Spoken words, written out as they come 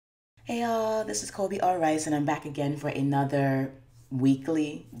Hey y'all, this is Kobe R. Rice, and I'm back again for another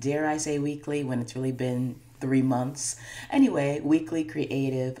weekly, dare I say weekly, when it's really been 3 months. Anyway, weekly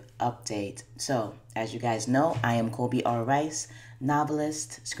creative update. So, as you guys know, I am Kobe R. Rice,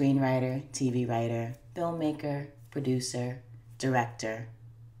 novelist, screenwriter, TV writer, filmmaker, producer, director,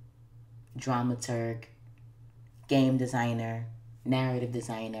 dramaturg, game designer, narrative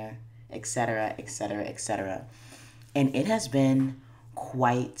designer, etc., etc., etc. And it has been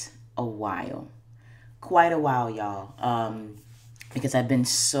quite a while. Quite a while, y'all. Because I've been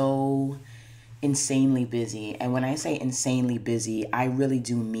so insanely busy. And when I say insanely busy, I really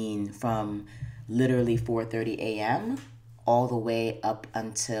do mean from literally 4:30 a.m. all the way up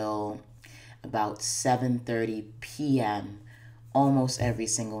until about 7:30 p.m. almost every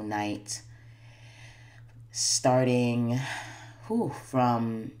single night, starting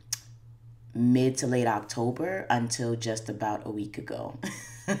from mid to late October until just about a week ago.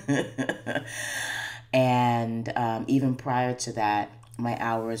 And even prior to that, my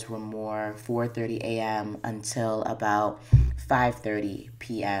hours were more 4:30 a.m. until about 5:30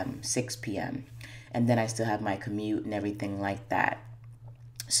 p.m., 6 p.m. And then I still have my commute and everything like that.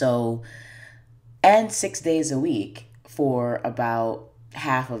 So, and 6 days a week for about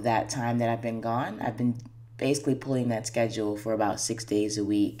half of that time that I've been gone. I've been basically pulling that schedule for about 6 days a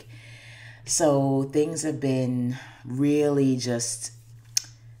week. So things have been really just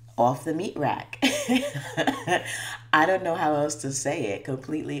off the meat rack. I don't know how else to say it,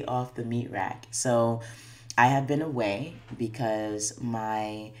 completely off the meat rack. So I have been away because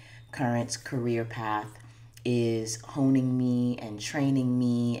my current career path is honing me and training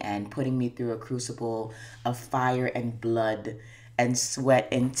me and putting me through a crucible of fire and blood and sweat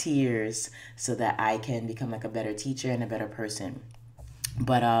and tears so that I can become like a better teacher and a better person.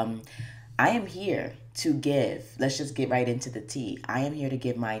 But I am here to give, let's just get right into the tea. I am here to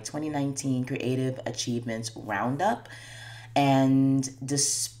give my 2019 Creative Achievements Roundup. And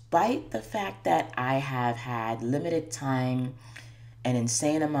despite the fact that I have had limited time, an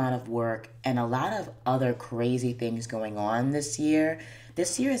insane amount of work, and a lot of other crazy things going on this year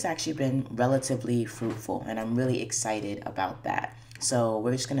has actually been relatively fruitful, and I'm really excited about that. So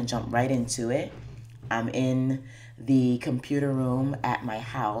we're just going to jump right into it. I'm in the computer room at my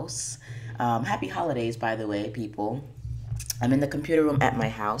house. Happy holidays, by the way, people. I'm in the computer room at my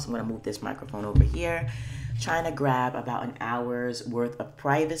house. I'm going to move this microphone over here, trying to grab about an hour's worth of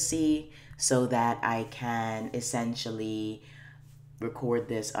privacy so that I can essentially record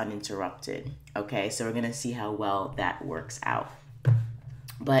this uninterrupted. Okay, so we're going to see how well that works out.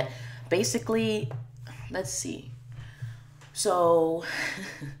 But basically, let's see. So,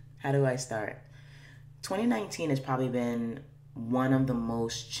 how do I start? 2019 has probably been one of the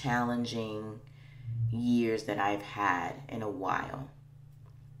most challenging years that I've had in a while.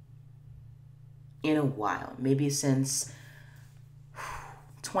 Maybe since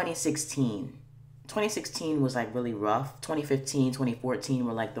 2016. 2016 was like really rough. 2015, 2014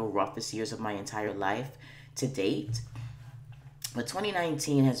 were like the roughest years of my entire life to date. But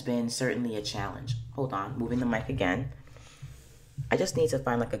 2019 has been certainly a challenge. Hold on, moving the mic again. I just need to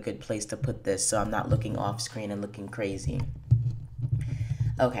find like a good place to put this so I'm not looking off screen and looking crazy.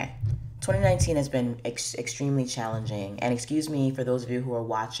 Okay, 2019 has been extremely challenging. And excuse me for those of you who are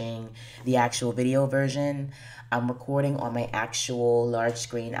watching the actual video version. I'm recording on my actual large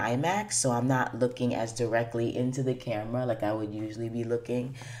screen iMac, so I'm not looking as directly into the camera like I would usually be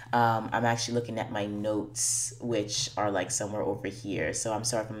looking. I'm actually looking at my notes, which are like somewhere over here. So I'm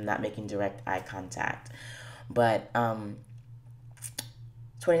sorry if I'm not making direct eye contact. But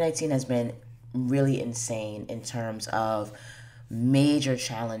 2019 has been really insane in terms of major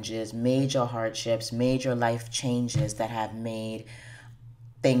challenges, major hardships, major life changes that have made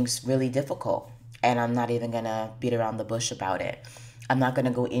things really difficult. And I'm not even going to beat around the bush about it. I'm not going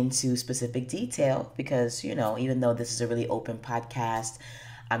to go into specific detail because, even though this is a really open podcast,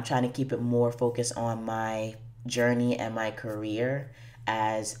 I'm trying to keep it more focused on my journey and my career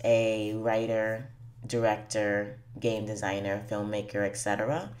as a writer, director, game designer, filmmaker,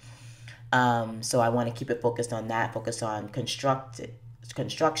 etc. So I want to keep it focused on that, focused on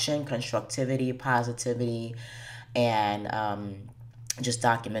construction, constructivity, positivity, and just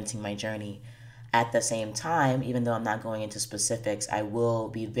documenting my journey. At the same time, even though I'm not going into specifics, I will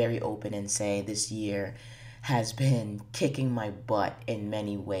be very open and say this year has been kicking my butt in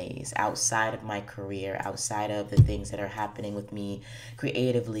many ways outside of my career, outside of the things that are happening with me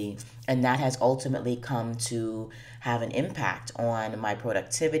creatively. And that has ultimately come to have an impact on my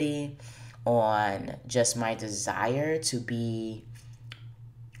productivity, on just my desire to be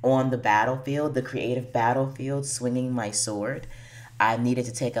on the battlefield, the creative battlefield, swinging my sword. I needed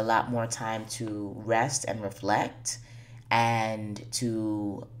to take a lot more time to rest and reflect and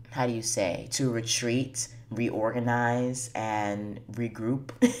to, how do you say, to retreat, reorganize, and regroup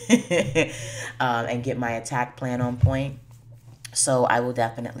and get my attack plan on point. So I will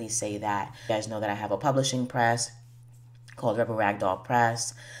definitely say that. You guys know that I have a publishing press called Rebel Ragdoll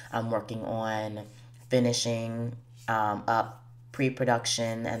Press. I'm working on finishing up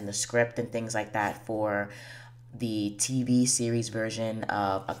pre-production and the script and things like that for the TV series version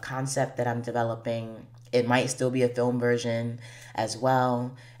of a concept that I'm developing. It might still be a film version as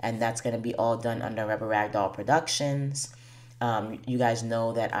well, and that's going to be all done under Rebel Ragdoll Productions. You guys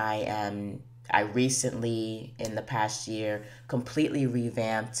know that I recently, in the past year, completely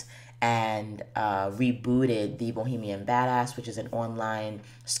revamped and rebooted the Bohemian Badass, which is an online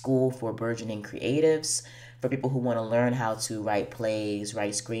school for burgeoning creatives, for people who want to learn how to write plays,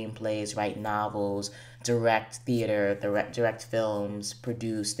 write screenplays, write novels, direct theater, direct films,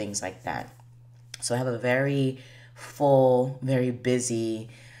 produce things like that. So I have a very full, very busy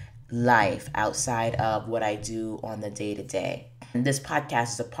life outside of what I do on the day to day. And this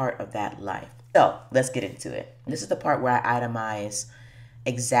podcast is a part of that life. So let's get into it. This is the part where I itemize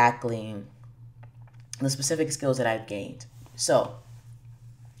exactly the specific skills that I've gained. So,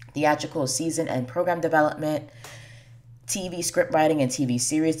 theatrical season and program development, TV script writing and TV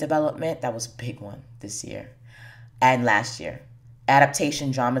series development. That was a big one this year and last year.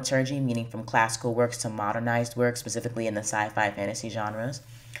 Adaptation dramaturgy, meaning from classical works to modernized works, specifically in the sci-fi fantasy genres.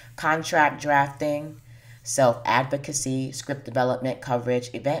 Contract drafting, self-advocacy, script development, coverage,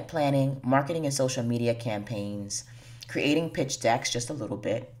 event planning, marketing and social media campaigns, creating pitch decks just a little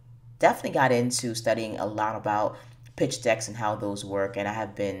bit. Definitely got into studying a lot about pitch decks and how those work, and I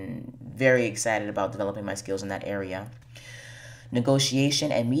have been very excited about developing my skills in that area.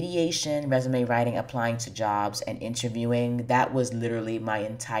 Negotiation and mediation, resume writing, applying to jobs, and interviewing. That was literally my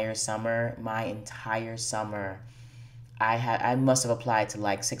entire summer. I must have applied to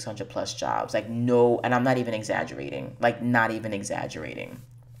like 600 plus jobs. Like, no, and I'm not even exaggerating.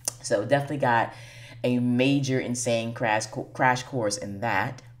 So definitely got a major insane crash course in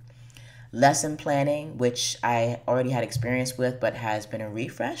that. Lesson planning, which I already had experience with, but has been a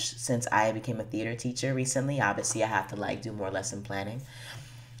refresh since I became a theater teacher recently. Obviously, I have to like do more lesson planning.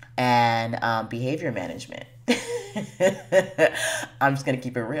 And behavior management. I'm just going to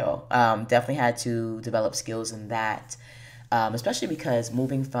keep it real. Definitely had to develop skills in that, especially because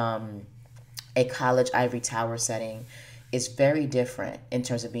moving from a college ivory tower setting is very different in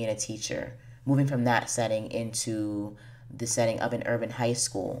terms of being a teacher. Moving from that setting into the setting of an urban high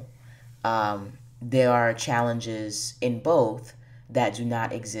school, there are challenges in both that do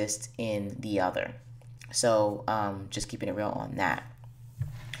not exist in the other. So just keeping it real on that.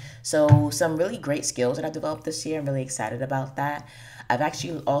 So some really great skills that I've developed this year. I'm really excited about that. I've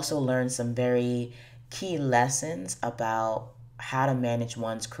actually also learned some very key lessons about how to manage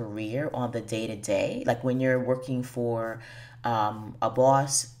one's career on the day to day. Like when you're working for a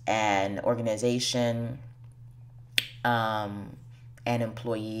boss, an organization, an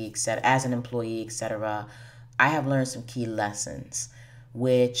employee, etc. As an employee, etc. I have learned some key lessons,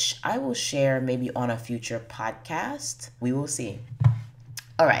 which I will share maybe on a future podcast. We will see.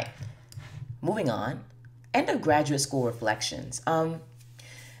 All right, moving on. End of graduate school reflections.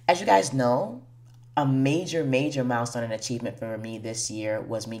 As you guys know, a major milestone and achievement for me this year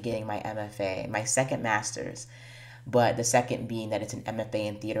was me getting my MFA, my second master's, but the second being that it's an MFA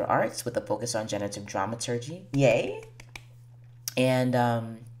in theater arts with a focus on generative dramaturgy. Yay! And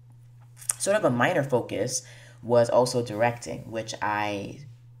sort of a minor focus was also directing, which I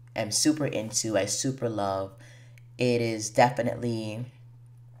am super into. I super love. It is definitely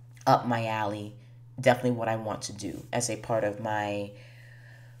up my alley. Definitely what I want to do as a part of my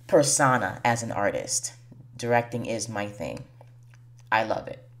persona as an artist. Directing is my thing. I love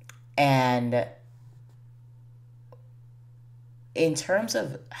it. And in terms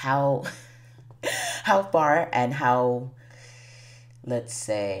of how far and how, let's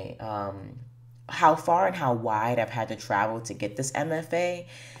say, how far and how wide I've had to travel to get this MFA,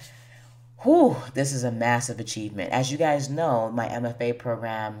 this is a massive achievement. As you guys know, my MFA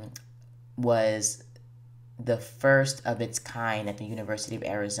program was the first of its kind at the University of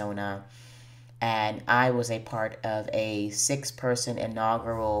Arizona, and I was a part of a 6-person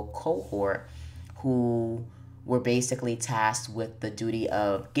inaugural cohort who were basically tasked with the duty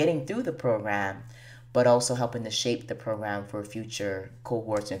of getting through the program, but also helping to shape the program for future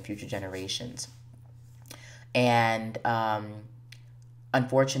cohorts and future generations. And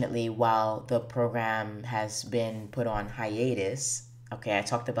unfortunately, while the program has been put on hiatus, okay, I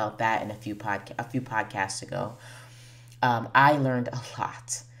talked about that in a few podcasts ago. I learned a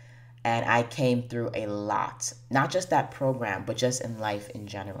lot, and I came through a lot, not just that program, but just in life in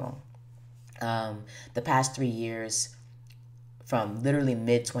general. The past 3 years, from literally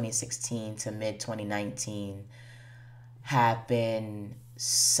mid 2016 to mid 2019, have been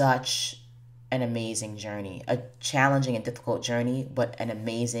such an amazing journey, a challenging and difficult journey, but an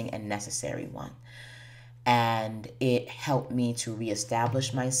amazing and necessary one. And it helped me to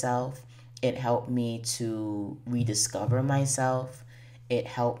reestablish myself. It helped me to rediscover myself. It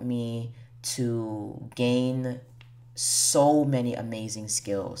helped me to gain so many amazing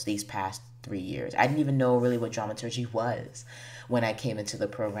skills these past 3 years. I didn't even know really what dramaturgy was when I came into the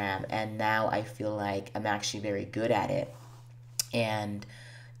program, and now I feel like I'm actually very good at it. And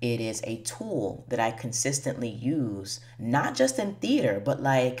it is a tool that I consistently use, not just in theater, but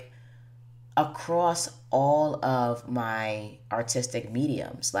like across all of my artistic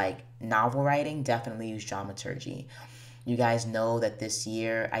mediums. Like novel writing, definitely use dramaturgy. You guys know that this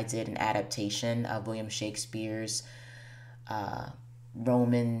year I did an adaptation of William Shakespeare's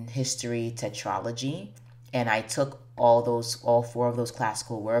Roman history tetralogy, and I took all four of those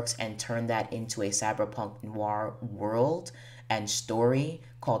classical works and turned that into a cyberpunk noir world and story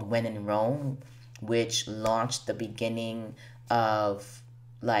called When in Rome, which launched the beginning of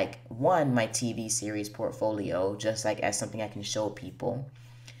like one, my TV series portfolio, just like as something I can show people,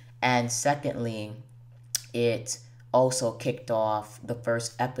 and secondly, it also kicked off the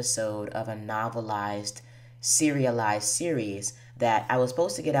first episode of a novelized, serialized series that I was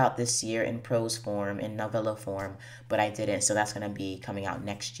supposed to get out this year in prose form, in novella form, but I didn't. So that's going to be coming out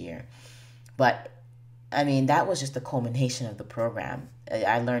next year. But I mean, that was just the culmination of the program.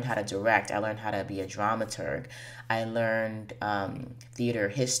 I learned how to direct. I learned how to be a dramaturg. I learned theater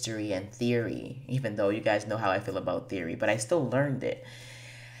history and theory, even though you guys know how I feel about theory, but I still learned it.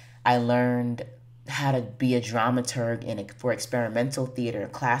 I learned how to be a dramaturg for experimental theater,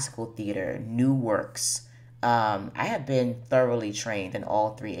 classical theater, new works. I have been thoroughly trained in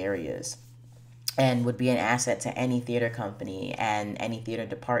all three areas and would be an asset to any theater company and any theater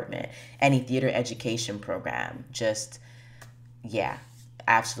department, any theater education program. Just, yeah,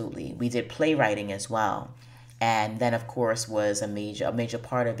 absolutely. We did playwriting as well. And then, of course, was a major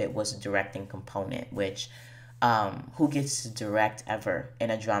part of it was a directing component, which who gets to direct ever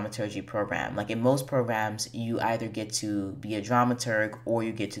in a dramaturgy program? Like in most programs, you either get to be a dramaturg or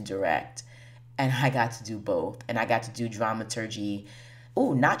you get to direct. And I got to do both. And I got to do dramaturgy,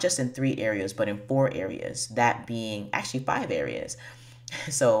 oh, not just in 3 areas, but in 4 areas. That being actually 5 areas.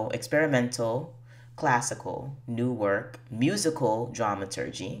 So experimental, classical, new work, musical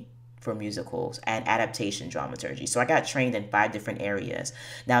dramaturgy for musicals, and adaptation dramaturgy. So I got trained in 5 different areas.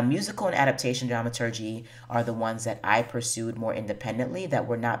 Now, musical and adaptation dramaturgy are the ones that I pursued more independently, that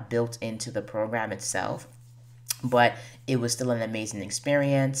were not built into the program itself. But it was still an amazing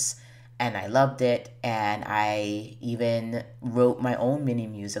experience, and I loved it. And I even wrote my own mini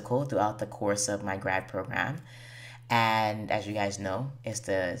musical throughout the course of my grad program. And as you guys know, it's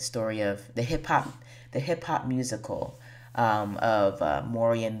the story of the hip hop musical of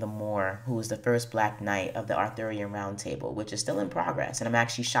Morian the Moor, who was the first Black Knight of the Arthurian Round Table, which is still in progress. And I'm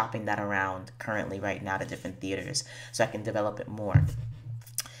actually shopping that around currently right now to different theaters so I can develop it more.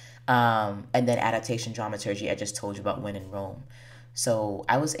 And then adaptation dramaturgy, I just told you about When in Rome. So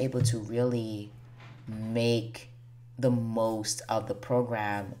I was able to really make the most of the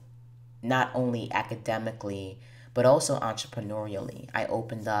program, not only academically, but also entrepreneurially. I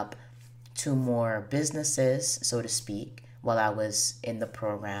opened up 2 more businesses, so to speak, while I was in the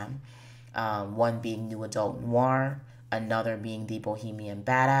program. One being New Adult Noir, another being The Bohemian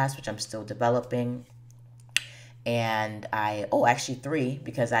Badass, which I'm still developing. And actually 3,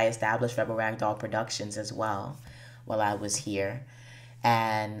 because I established Rebel Ragdoll Productions as well while I was here.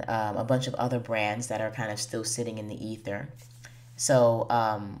 And a bunch of other brands that are kind of still sitting in the ether. So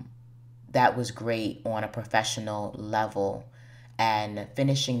that was great on a professional level. And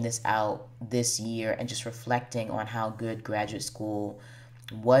finishing this out this year and just reflecting on how good graduate school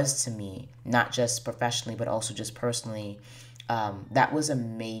was to me, not just professionally, but also just personally, that was a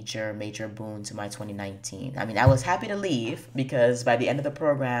major, major boon to my 2019. I mean, I was happy to leave because by the end of the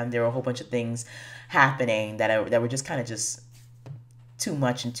program, there were a whole bunch of things happening that were just kind of just too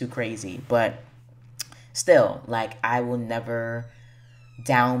much and too crazy. But still, like, I will never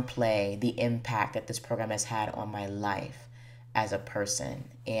downplay the impact that this program has had on my life as a person.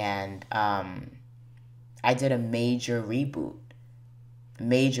 And I did a major reboot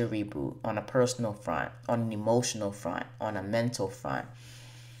on a personal front, on an emotional front, on a mental front.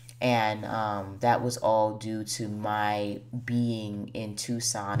 And that was all due to my being in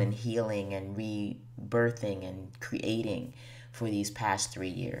Tucson and healing and rebirthing and creating for these past 3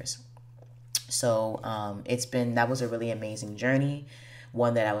 years. So that was a really amazing journey,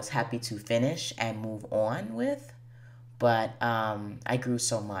 one that I was happy to finish and move on with. But I grew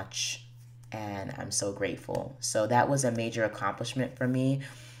so much and I'm so grateful. So that was a major accomplishment for me.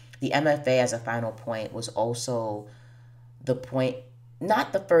 The MFA as a final point was also the point,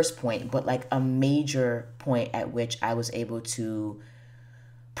 not the first point, but like a major point at which I was able to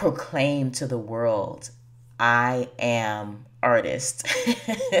proclaim to the world, I am artist.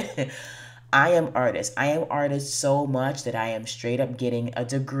 I am artist. I am artist so much that I am straight up getting a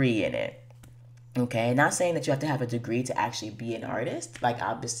degree in it. Okay, not saying that you have to have a degree to actually be an artist. Like,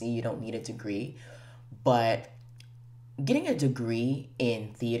 obviously, you don't need a degree, but getting a degree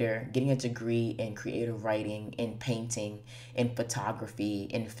in theater, getting a degree in creative writing, in painting, in photography,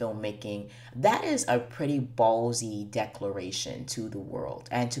 in filmmaking, that is a pretty ballsy declaration to the world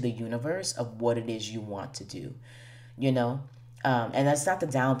and to the universe of what it is you want to do, you know? And that's not to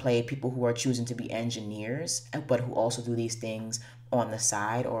downplay people who are choosing to be engineers, but who also do these things on the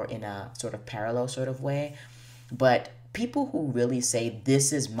side or in a sort of parallel sort of way. But people who really say,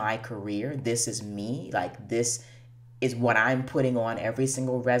 this is my career, this is me, like this is what I'm putting on every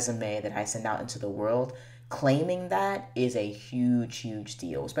single resume that I send out into the world, claiming that is a huge, huge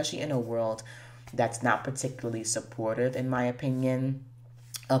deal, especially in a world that's not particularly supportive, in my opinion,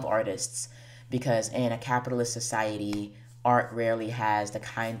 of artists. Because in a capitalist society, art rarely has the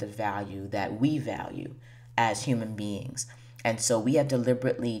kind of value that we value as human beings. And so we have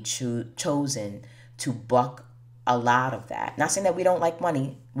deliberately chosen to buck a lot of that. Not saying that we don't like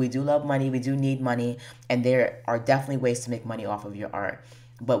money. We do love money. We do need money. And there are definitely ways to make money off of your art.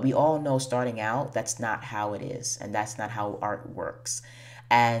 But we all know starting out, that's not how it is. And that's not how art works.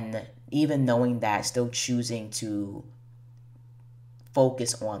 And even knowing that, still choosing to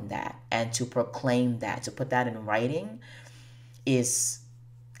focus on that and to proclaim that, to put that in writing is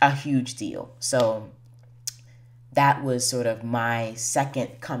a huge deal. So that was sort of my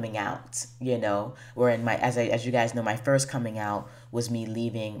second coming out, where in my, as you guys know, my first coming out was me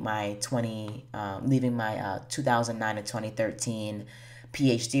leaving my 2009 to 2013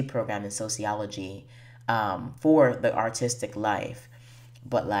 PhD program in sociology, for the artistic life.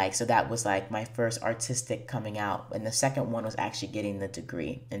 But like, so that was like my first artistic coming out. And the second one was actually getting the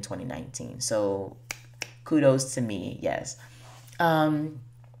degree in 2019. So kudos to me. Yes. I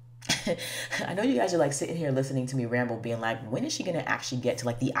know you guys are like sitting here listening to me ramble, being like, when is she going to actually get to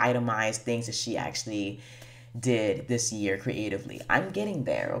like the itemized things that she actually did this year creatively? I'm getting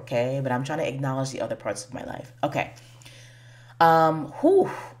there, okay? But I'm trying to acknowledge the other parts of my life. Okay.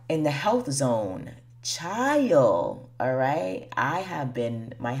 In the health zone, child, all right?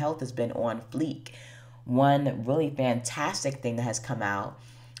 My health has been on fleek. One really fantastic thing that has come out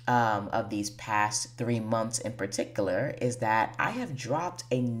of these past 3 months in particular is that I have dropped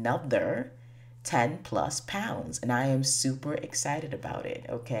another 10 plus pounds, and I am super excited about it.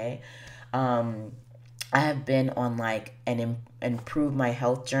 Okay. I have been on like an improve my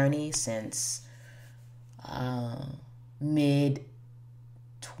health journey since mid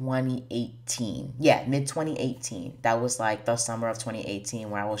 2018. Yeah, mid 2018. That was like the summer of 2018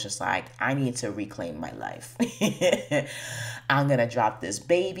 where I was just like, I need to reclaim my life. I'm going to drop this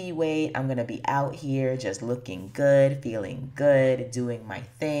baby weight. I'm going to be out here just looking good, feeling good, doing my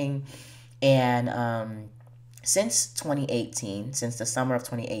thing. And since 2018, since the summer of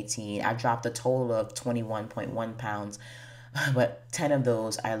 2018, I dropped a total of 21.1 pounds. But 10 of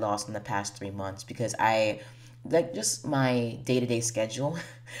those I lost in the past 3 months because just my day-to-day schedule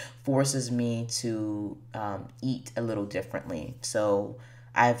forces me to eat a little differently. So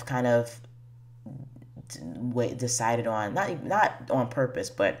I've kind of decided on, not on purpose,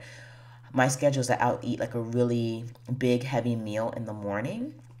 but my schedule is that I'll eat like a really big, heavy meal in the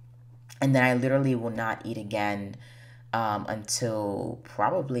morning. And then I literally will not eat again until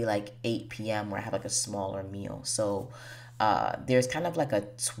probably like 8 p.m. where I have like a smaller meal. So there's kind of like a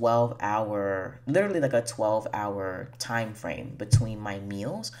 12-hour time frame between my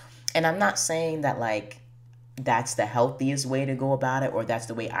meals. And I'm not saying that like that's the healthiest way to go about it or that's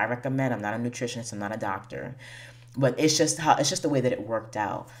the way I recommend. I'm not a nutritionist, I'm not a doctor. But it's just the way that it worked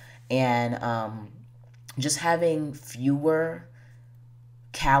out. And just having fewer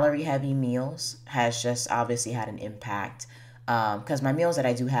calorie heavy meals has just obviously had an impact. Because my meals that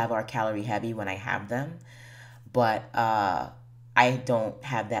I do have are calorie heavy when I have them, but I don't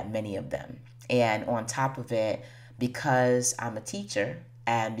have that many of them. And on top of it, because I'm a teacher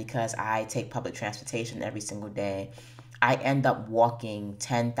and because I take public transportation every single day, I end up walking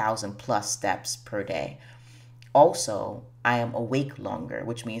 10,000 plus steps per day. Also, I am awake longer,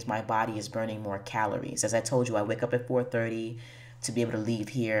 which means my body is burning more calories. As I told you, I wake up at 4:30 to be able to leave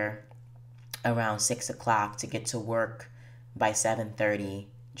here around 6 o'clock to get to work by 7:30,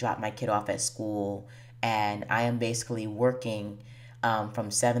 drop my kid off at school, and I am basically working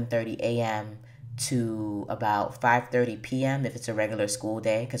from 7:30 a.m. to about 5:30 p.m. if it's a regular school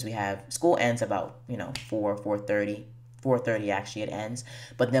day, because we have school ends about 4:30. 4:30 actually it ends,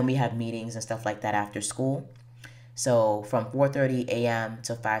 but then we have meetings and stuff like that after school. So from 4:30 a.m.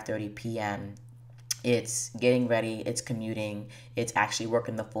 to 5:30 p.m., it's getting ready, it's commuting, it's actually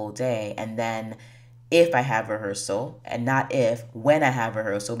working the full day. And then if I have rehearsal, and not if, when I have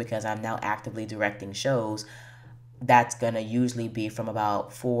rehearsal, because I'm now actively directing shows, that's going to usually be from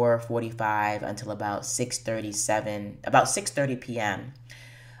about 4:45 until about 6:30 p.m.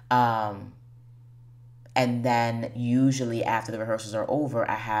 And then usually after the rehearsals are over,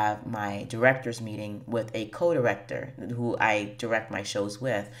 I have my director's meeting with a co-director who I direct my shows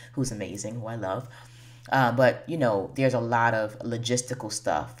with, who's amazing, who I love. But there's a lot of logistical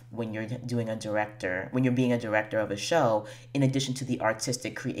stuff when you're when you're being a director of a show, in addition to the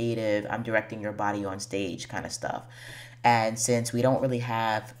artistic, creative, I'm directing your body on stage kind of stuff. And since we don't really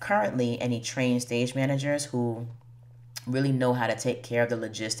have currently any trained stage managers who really know how to take care of the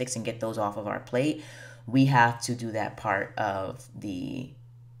logistics and get those off of our plate, we have to do that part of the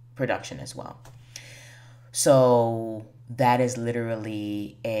production as well. So that is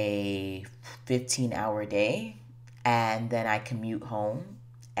literally a 15-hour day. And then I commute home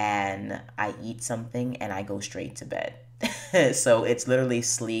and I eat something and I go straight to bed. So it's literally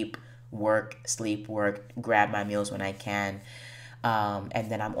sleep, work, grab my meals when I can. And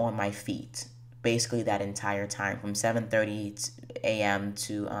then I'm on my feet basically that entire time from 7:30 a.m.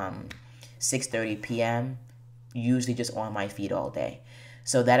 to 6:30 p.m., usually just on my feet all day.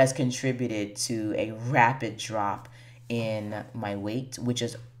 So that has contributed to a rapid drop in my weight, which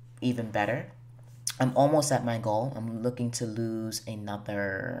is even better. I'm almost at my goal. I'm looking to lose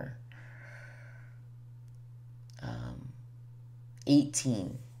another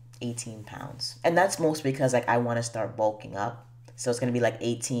 18 pounds. And that's mostly because I want to start bulking up. So it's going to be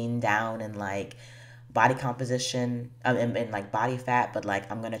 18 down and body composition and body fat, but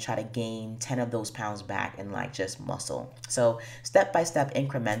I'm gonna try to gain 10 of those pounds back and just muscle. So step by step,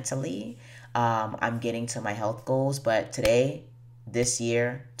 incrementally, I'm getting to my health goals. But this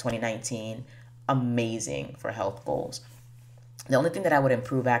year 2019, amazing for health goals. The only thing that I would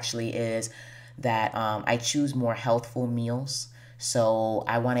improve actually is that I choose more healthful meals. So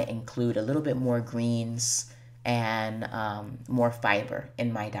I want to include a little bit more greens and more fiber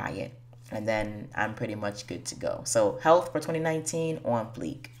in my diet. And then I'm pretty much good to go. So health for 2019, on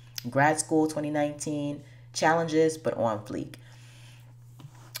fleek. Grad school 2019, challenges, but on fleek.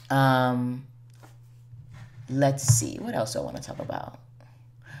 Let's see. What else do I want to talk about?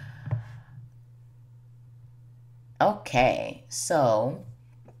 Okay, so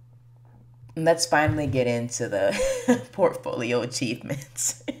let's finally get into the portfolio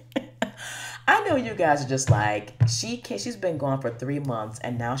achievements. I know you guys are just she's been gone for 3 months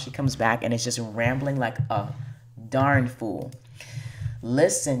and now she comes back and is just rambling like a darn fool.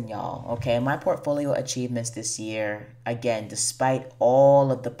 Listen, y'all, okay, my portfolio achievements this year, again, despite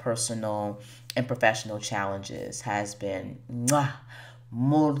all of the personal and professional challenges, has been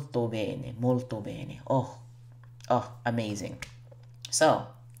molto bene, molto bene. Oh, amazing. So,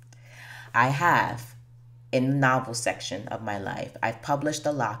 I have, in the novel section of my life, I've published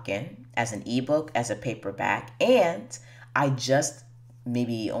The Lock-In as an ebook, as a paperback, and I just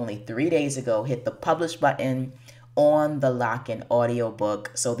maybe only 3 days ago hit the publish button on the Lock-In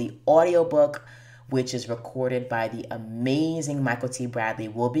audiobook. So the audiobook, which is recorded by the amazing Michael T. Bradley,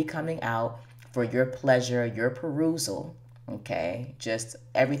 will be coming out for your pleasure, your perusal, okay? Just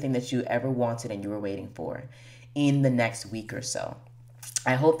everything that you ever wanted and you were waiting for in the next week or so.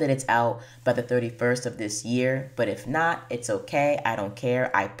 I hope that it's out by the 31st of this year, but if not, it's okay. I don't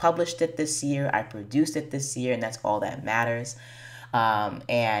care. I published it this year. I produced it this year, and that's all that matters.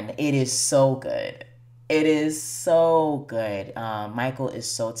 And it is so good. It is so good. Michael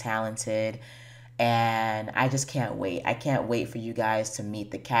is so talented, and I just can't wait. I can't wait for you guys to meet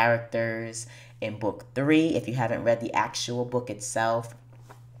the characters in book 3. If you haven't read the actual book itself,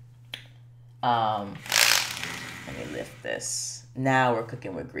 let me lift this. Now we're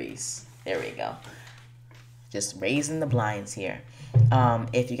cooking with grease. There we go. Just raising the blinds here.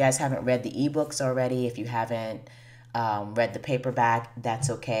 If you guys haven't read the ebooks already, if you haven't read the paperback, that's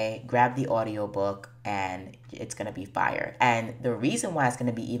okay. Grab the audiobook and it's going to be fire. And the reason why it's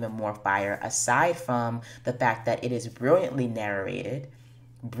going to be even more fire, aside from the fact that it is brilliantly narrated,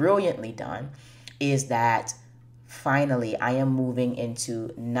 brilliantly done, is that finally I am moving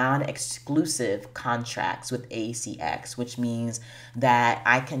into non-exclusive contracts with ACX, which means that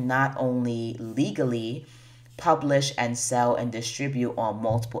I can not only legally publish and sell and distribute on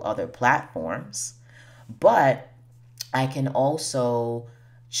multiple other platforms, but I can also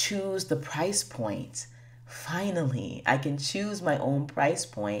choose the price point. Finally, I can choose my own price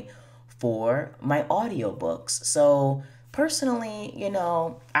point for my audiobooks. So, personally,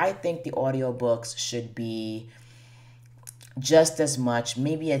 I think the audiobooks should be just as much,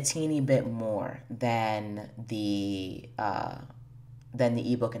 maybe a teeny bit more than the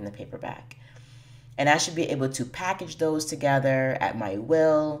ebook and the paperback. And I should be able to package those together at my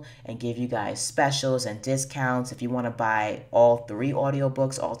will and give you guys specials and discounts. If you want to buy all 3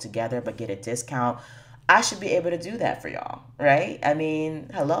 audiobooks all together but get a discount, I should be able to do that for y'all, right? I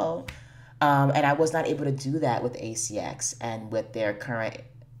mean, hello. And I was not able to do that with ACX and with their current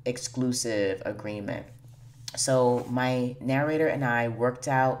exclusive agreement. So my narrator and I worked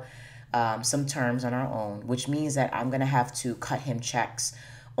out some terms on our own, which means that I'm going to have to cut him checks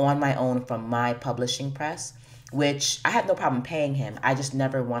on my own from my publishing press, which I have no problem paying him. I just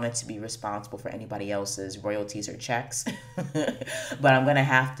never wanted to be responsible for anybody else's royalties or checks. But I'm going to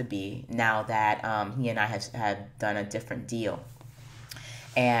have to be now that he and I have done a different deal.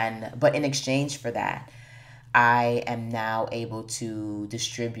 But in exchange for that, I am now able to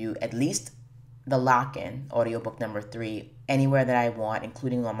distribute at least the lock-in audiobook number 3 anywhere that I want,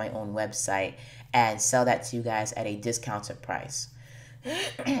 including on my own website, and sell that to you guys at a discounted price.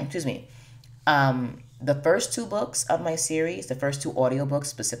 Excuse me. The first 2 books of my series, the first 2 audiobooks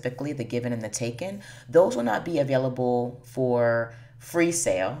specifically, The Given and The Taken, those will not be available for free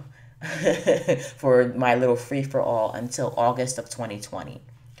sale for my little free-for-all until August of 2020.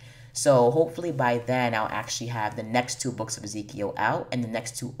 So hopefully by then I'll actually have the next 2 books of Ezekiel out and the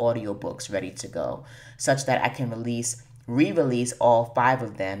next 2 audiobooks ready to go, such that I can re-release all 5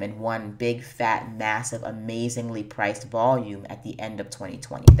 of them in one big, fat, massive, amazingly priced volume at the end of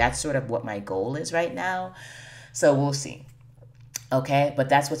 2020. That's sort of what my goal is right now. So we'll see. Okay, but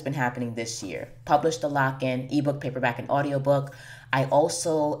that's what's been happening this year. Published the lock-in, ebook, paperback, and audiobook. I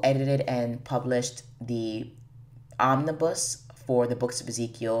also edited and published the omnibus for the books of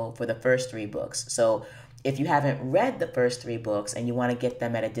Ezekiel for the first 3 books. So if you haven't read the first 3 books and you want to get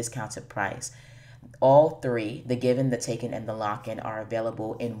them at a discounted price, all 3, The Given, The Taken, and The Lock-in, are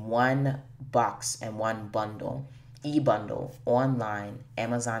available in one box and one bundle, e-bundle, online,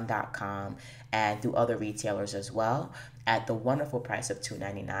 Amazon.com, and through other retailers as well, at the wonderful price of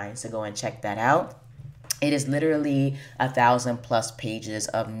 $2.99. So go and check that out. It is literally 1,000+ pages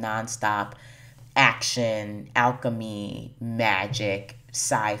of nonstop action, alchemy, magic,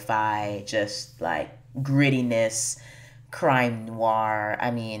 sci-fi, just like grittiness, crime noir.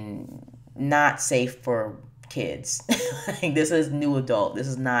 I mean, not safe for kids. Like, this is new adult. This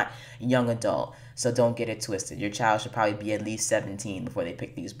is not young adult. So don't get it twisted. Your child should probably be at least 17 before they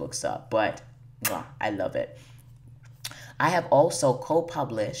pick these books up. But I love it. I have also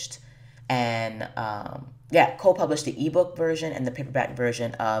co-published the ebook version and the paperback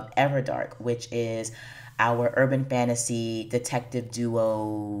version of Everdark, which is our urban fantasy detective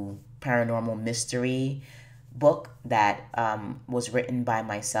duo paranormal mystery book that was written by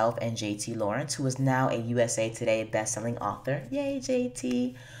myself and JT Lawrence, who is now a USA Today bestselling author. Yay,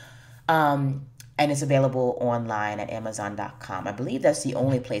 JT. And it's available online at Amazon.com. I believe that's the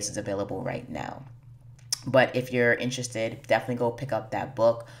only place it's available right now. But if you're interested, definitely go pick up that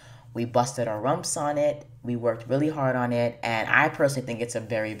book. We busted our rumps on it. We worked really hard on it. And I personally think it's a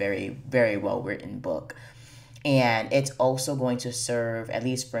very, very, very well-written book. And it's also going to serve, at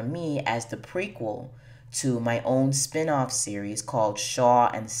least for me, as the prequel to my own spin-off series called Shaw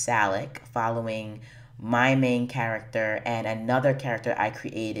and Salick, following my main character and another character I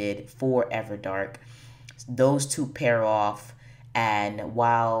created for Everdark. Those 2 pair off, and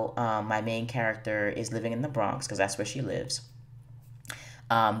while my main character is living in the Bronx, because that's where she lives,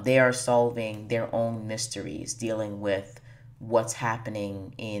 they are solving their own mysteries, dealing with what's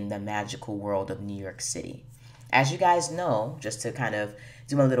happening in the magical world of New York City. As you guys know, just to kind of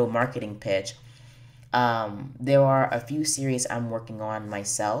do a little marketing pitch, there are a few series I'm working on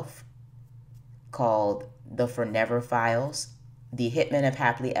myself called The Forever Files, The Hitman of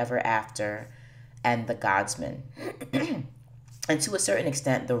Happily Ever After, and The Godsman. And to a certain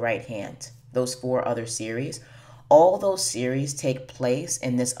extent, The Right Hand. Those 4 other series. All those series take place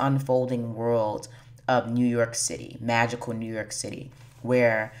in this unfolding world of New York City, magical New York City,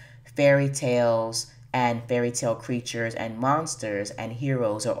 where fairy tales, and fairy tale creatures and monsters and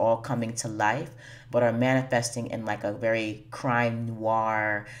heroes are all coming to life, but are manifesting in like a very crime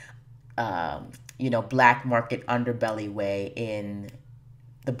noir, black market underbelly way in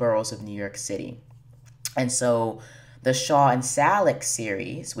the boroughs of New York City. And so the Shaw and Salick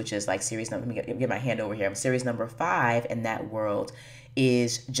series, which is like series number, let me get my hand over here, series number 5 in that world,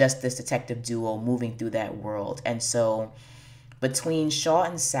 is just this detective duo moving through that world. And so between Shaw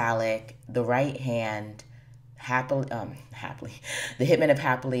and Salick, The Right Hand, happily, The Hitman of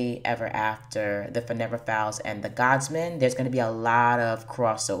Happily Ever After, The Forever Files, and The Godsman, there's going to be a lot of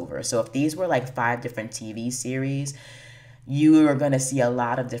crossover. So if these were like 5 different TV series, you are going to see a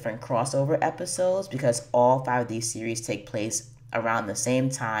lot of different crossover episodes because all 5 of these series take place around the same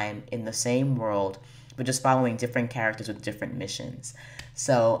time in the same world, but just following different characters with different missions.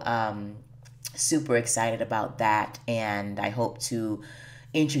 So, super excited about that, and I hope to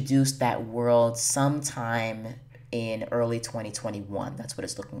introduce that world sometime in early 2021. That's what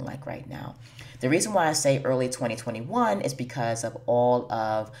it's looking like right now. The reason why I say early 2021 is because of all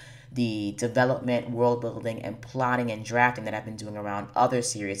of the development, world building, and plotting and drafting that I've been doing around other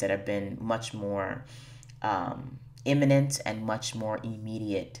series that have been much more imminent and much more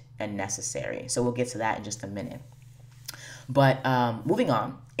immediate and necessary. So we'll get to that in just a minute. But moving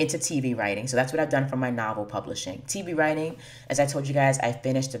on into TV writing. So that's what I've done for my novel publishing. TV writing, as I told you guys, I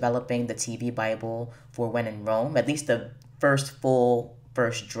finished developing the TV Bible for When in Rome, at least the first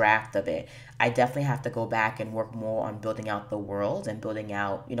draft of it. I definitely have to go back and work more on building out the world and building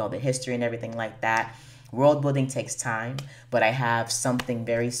out, the history and everything like that. World building takes time, but I have something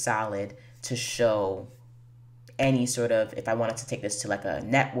very solid to show any sort of, if I wanted to take this to like a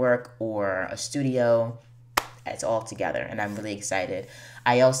network or a studio, it's all together, and I'm really excited.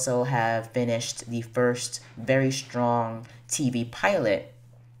 I also have finished the first very strong TV pilot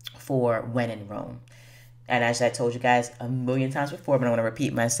for When in Rome. And as I told you guys a million times before, but I want to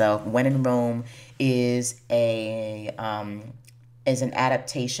repeat myself, When in Rome is an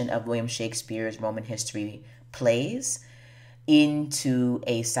adaptation of William Shakespeare's Roman history plays into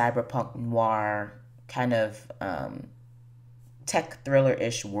a cyberpunk noir kind of tech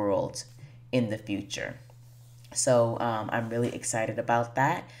thriller-ish world in the future. So I'm really excited about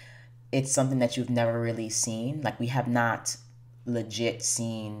that. It's something that you've never really seen. Like, we have not legit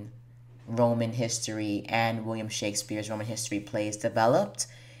seen Roman history and William Shakespeare's Roman history plays developed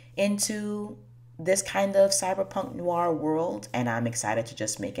into this kind of cyberpunk noir world, and I'm excited to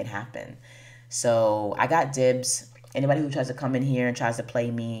just make it happen. So I got dibs. Anybody who tries to come in here and tries to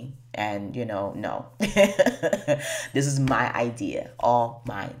play me, and no. This is my idea. All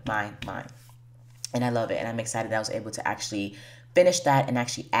mine. And I love it, and I'm excited that I was able to actually finish that and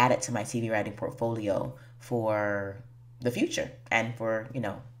actually add it to my TV writing portfolio for the future and for,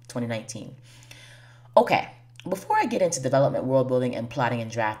 2019. Okay, before I get into development, world building, and plotting and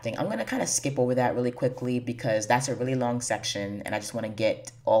drafting, I'm going to kind of skip over that really quickly because that's a really long section, and I just want to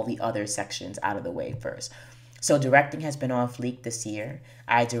get all the other sections out of the way first. So directing has been on fleek this year.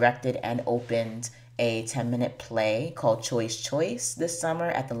 I directed and opened a 10-minute play called Choice this summer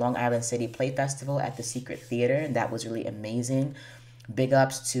at the Long Island City Play Festival at the Secret Theater, and that was really amazing. Big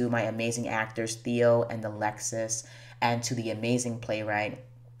ups to my amazing actors, Theo and Alexis, and to the amazing playwright,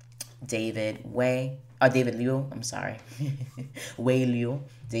 David Liu, I'm sorry. Wei Liu,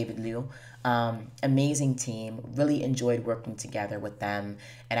 David Liu. Amazing team. Really enjoyed working together with them.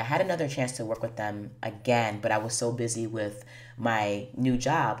 And I had another chance to work with them again, but I was so busy with my new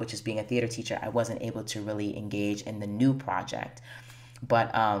job, which is being a theater teacher, I wasn't able to really engage in the new project.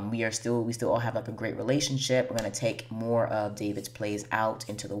 But we still all have like a great relationship. We're going to take more of David's plays out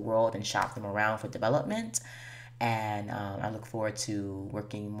into the world and shop them around for development. And I look forward to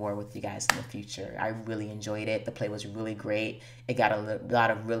working more with you guys in the future. I really enjoyed it. The play was really great. It got a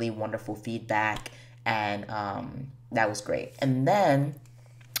lot of really wonderful feedback, and that was great. And then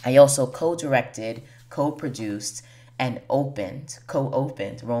I also co-directed, co-produced, and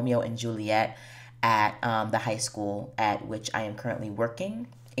co-opened Romeo and Juliet at the high school at which I am currently working.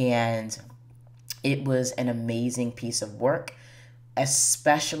 And it was an amazing piece of work,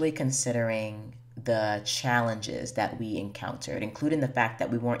 especially considering the challenges that we encountered, including the fact that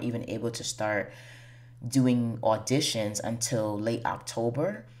we weren't even able to start doing auditions until late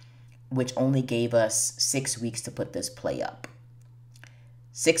October, which only gave us 6 weeks to put this play up.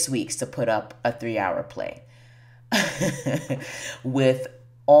 6 weeks to put up a 3-hour play with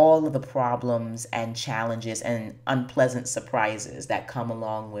all of the problems and challenges and unpleasant surprises that come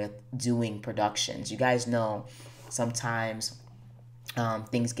along with doing productions. You guys know sometimes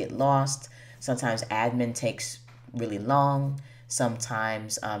things get lost. Sometimes admin takes really long.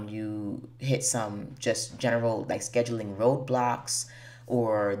 Sometimes you hit some just general like scheduling roadblocks,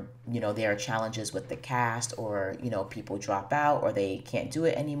 or there are challenges with the cast, or people drop out or they can't do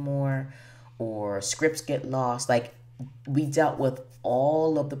it anymore, or scripts get lost. Like, we dealt with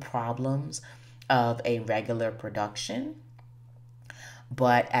all of the problems of a regular production,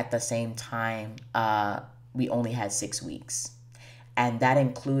 but at the same time, we only had 6 weeks. And that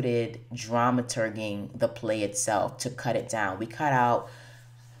included dramaturging the play itself to cut it down. We cut out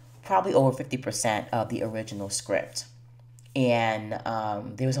probably over 50% of the original script. And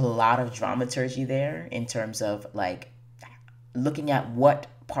there was a lot of dramaturgy there in terms of like looking at what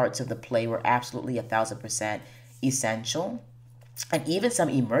parts of the play were absolutely 1,000% essential, and even some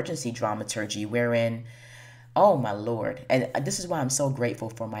emergency dramaturgy wherein, oh my Lord. And this is why I'm so grateful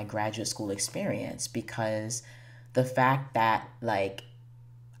for my graduate school experience, because the fact that like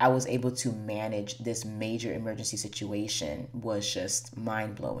I was able to manage this major emergency situation was just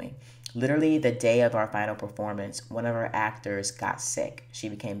mind blowing. Literally, the day of our final performance, one of our actors got sick. She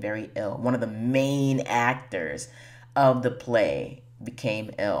became very ill. One of the main actors of the play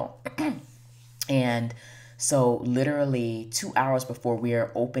became ill. And so, literally, 2 hours before we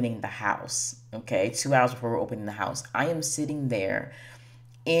are opening the house, okay, 2 hours before we're opening the house, I am sitting there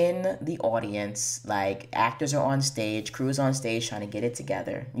in the audience, like actors are on stage, crew's on stage trying to get it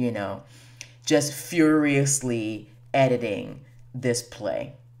together, just furiously editing this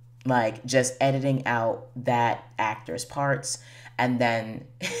play, like just editing out that actor's parts, and then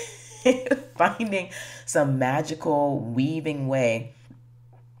finding some magical weaving way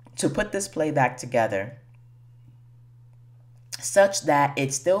to put this play back together such that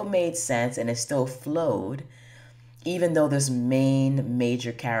it still made sense and it still flowed, even though this main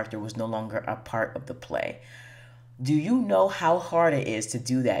major character was no longer a part of the play. Do you know how hard it is to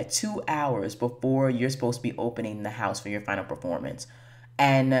do that 2 hours before you're supposed to be opening the house for your final performance?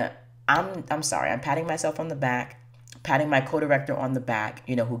 And I'm sorry, I'm patting myself on the back, patting my co-director on the back,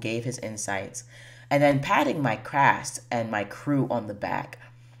 who gave his insights, and then patting my cast and my crew on the back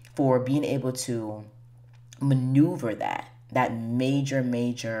for being able to maneuver that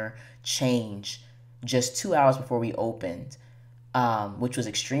major change just 2 hours before we opened, which was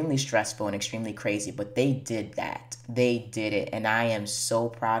extremely stressful and extremely crazy. But they did that. They did it. And I am so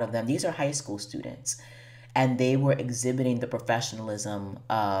proud of them. These are high school students, and they were exhibiting the professionalism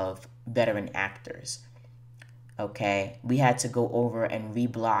of veteran actors. Okay, we had to go over and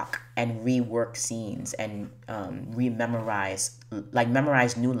reblock and rework scenes and memorize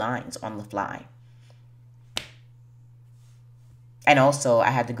new lines on the fly. And also,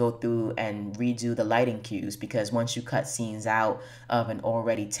 I had to go through and redo the lighting cues, because once you cut scenes out of an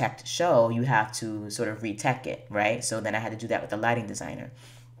already teched show, you have to sort of retech it, right? So then I had to do that with the lighting designer.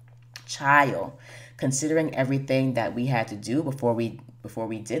 Child, considering everything that we had to do before we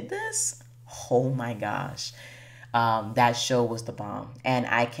did this, oh my gosh, that show was the bomb, and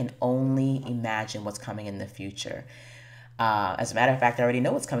I can only imagine what's coming in the future. As a matter of fact, I already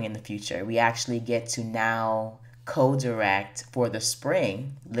know what's coming in the future. We actually get to now co-direct for the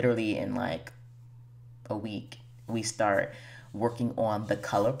spring. Literally in like a week, we start working on The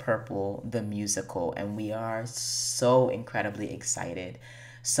Color Purple, the musical, and we are so incredibly excited.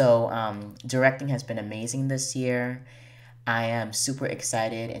 So directing has been amazing this year. I am super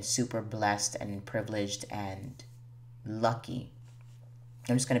excited and super blessed and privileged and lucky.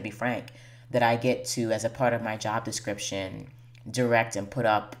 I'm just going to be frank that I get to, as a part of my job description, direct and put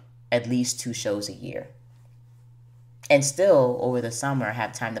up at least 2 shows a year. And still, over the summer,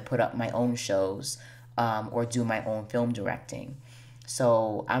 have time to put up my own shows or do my own film directing.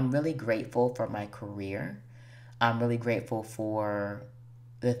 So I'm really grateful for my career. I'm really grateful for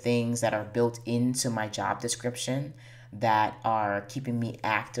the things that are built into my job description that are keeping me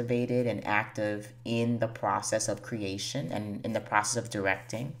activated and active in the process of creation and in the process of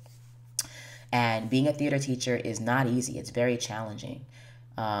directing. And being a theater teacher is not easy. It's very challenging.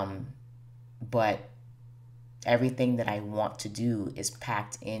 But everything that I want to do is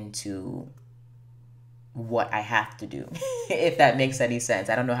packed into what I have to do, if that makes any sense.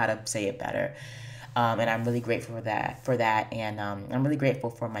 I don't know how to say it better. And I'm really grateful for that. And I'm really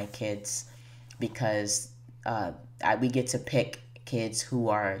grateful for my kids, because we get to pick kids who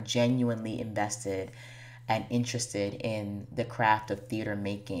are genuinely invested and interested in the craft of theater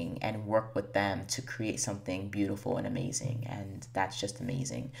making, and work with them to create something beautiful and amazing. And that's just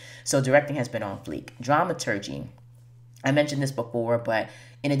amazing. So directing has been on fleek. Dramaturgy, I mentioned this before, but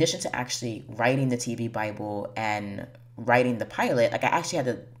in addition to actually writing the TV Bible and writing the pilot, like I actually had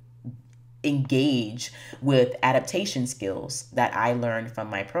to engage with adaptation skills that I learned from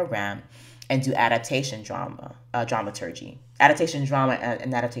my program. and do adaptation drama, dramaturgy, adaptation drama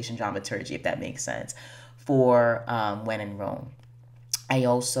and adaptation dramaturgy, if that makes sense, for When in Rome. I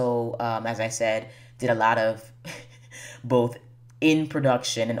also, as I said, did a lot of both in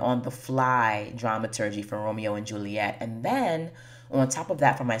production and on the fly dramaturgy for Romeo and Juliet. And then on top of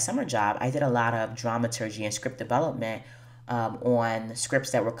that, for my summer job, I did a lot of dramaturgy and script development on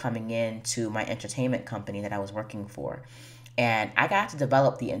scripts that were coming in to my entertainment company that I was working for. And I got to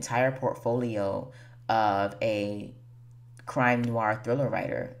develop the entire portfolio of a crime noir thriller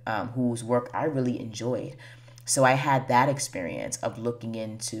writer whose work I really enjoyed. So I had that experience of looking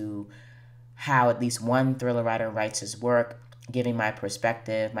into how at least one thriller writer writes his work, giving my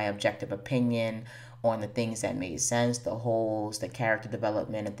perspective, my objective opinion on the things that made sense, the holes, the character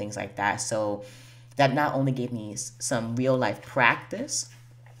development, and things like that. So that not only gave me some real life practice,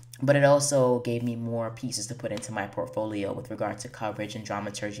 but it also gave me more pieces to put into my portfolio with regard to coverage and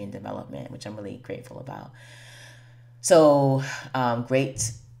dramaturgy and development, which I'm really grateful about. So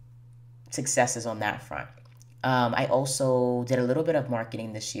great successes on that front. I also did a little bit of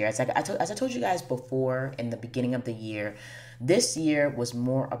marketing this year. As I told you guys before in the beginning of the year, this year was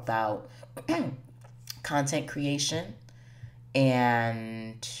more about content creation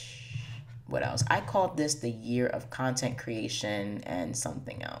and what else? I called this the year of content creation and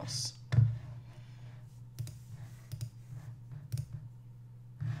something else.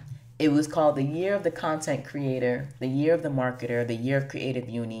 It was called the year of the content creator, the year of the marketer, the year of creative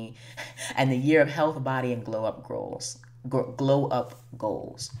uni, and the year of health, body, and glow up goals. Glow up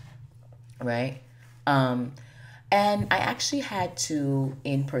goals, right? And I actually had to,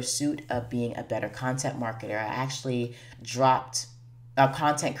 in pursuit of being a better content marketer, I actually dropped a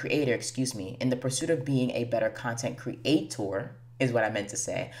content creator, excuse me, in the pursuit of being a better content creator is what I meant to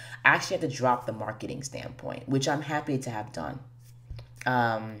say. I actually had to drop the marketing standpoint, which I'm happy to have done.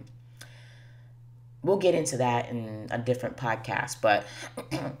 We'll get into that in a different podcast, but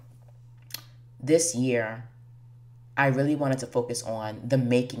this year, I really wanted to focus on the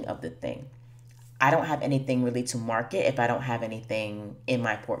making of the thing. I don't have anything really to market if I don't have anything in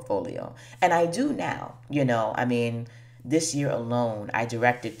my portfolio. And I do now, I mean, this year alone, I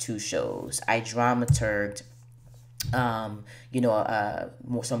directed 2 shows. I dramaturged,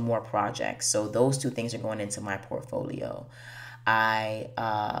 some more projects. So those 2 things are going into my portfolio. I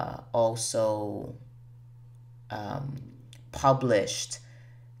also published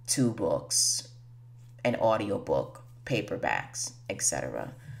 2 books, an audiobook, paperbacks,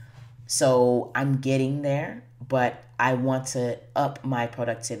 etc. So I'm getting there, but I want to up my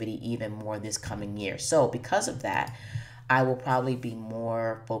productivity even more this coming year. So because of that, I will probably be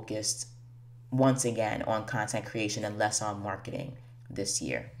more focused once again on content creation and less on marketing this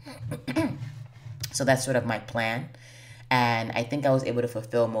year. So that's sort of my plan. And I think I was able to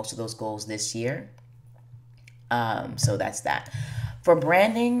fulfill most of those goals this year. So that's that. For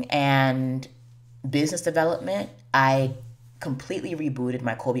branding and business development, I completely rebooted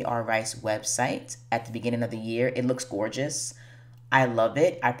my Colby R. Rice website at the beginning of the year. It looks gorgeous. I love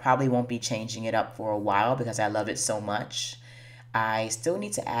it. I probably won't be changing it up for a while because I love it so much. I still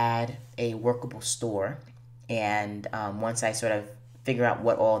need to add a workable store. And once I sort of figure out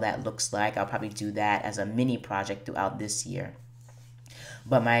what all that looks like, I'll probably do that as a mini project throughout this year.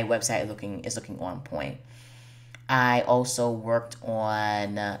 But my website is looking on point. I also worked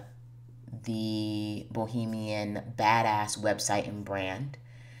on the Bohemian Badass website and brand.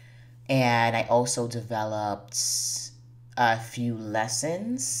 And I also developed a few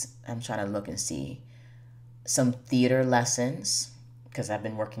lessons. I'm trying to look and see. Some theater lessons, because I've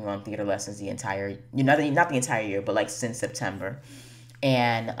been working on theater lessons the entire, not the entire year, but like since September.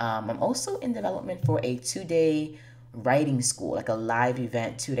 And I'm also in development for a 2-day writing school, like a live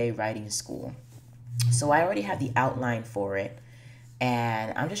event 2-day writing school. So I already have the outline for it.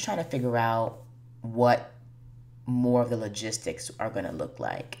 And I'm just trying to figure out what more of the logistics are going to look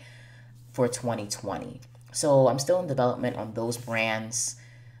like for 2020. So I'm still in development on those brands.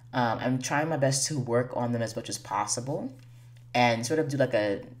 I'm trying my best to work on them as much as possible and sort of do like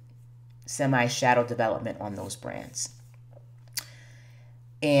a semi-shadow development on those brands.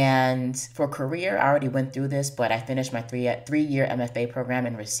 And for career, I already went through this, but I finished my three-year MFA program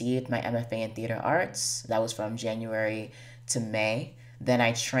and received my MFA in theater arts. That was from January to May. Then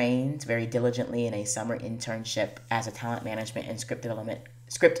I trained very diligently in a summer internship as a talent management and script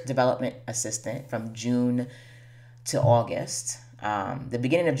development assistant from June to August. The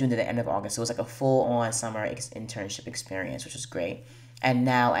beginning of June to the end of August. So it was like a full-on summer internship experience, which was great. And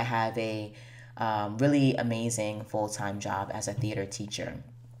now I have a really amazing full-time job as a theater teacher.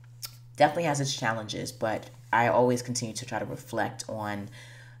 Definitely has its challenges, but I always continue to try to reflect on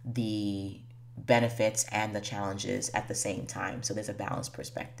the benefits and the challenges at the same time. So there's a balanced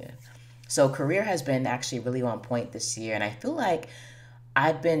perspective. So career has been actually really on point this year, and I feel like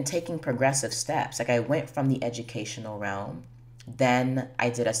I've been taking progressive steps. Like I went from the educational realm, then I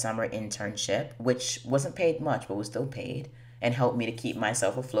did a summer internship, which wasn't paid much, but was still paid and helped me to keep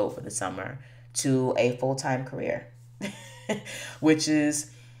myself afloat for the summer, to a full time career, which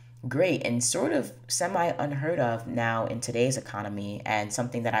is great and sort of semi unheard of now in today's economy, and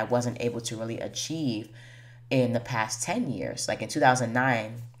something that I wasn't able to really achieve in the past 10 years. Like in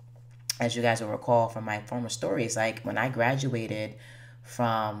 2009, as you guys will recall from my former stories, like when I graduated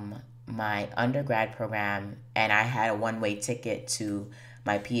from my undergrad program and I had a one-way ticket to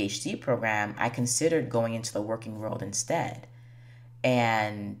my PhD program, I considered going into the working world instead.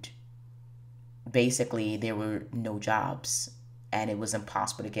 And basically, there were no jobs and it was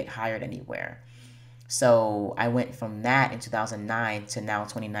impossible to get hired anywhere. So I went from that in 2009 to now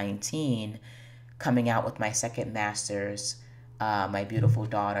 2019, coming out with my second master's, my beautiful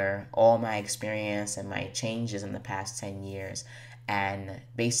daughter, all my experience and my changes in the past 10 years. And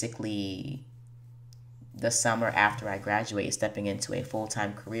basically, the summer after I graduate, stepping into a full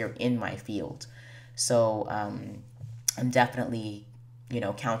time career in my field. So I'm definitely,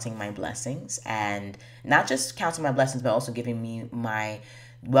 counting my blessings, and not just counting my blessings, but also giving me my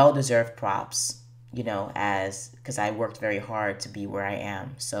well deserved props, as because I worked very hard to be where I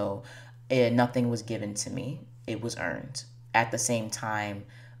am. So nothing was given to me, it was earned. At the same time,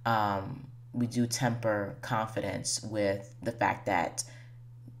 we do temper confidence with the fact that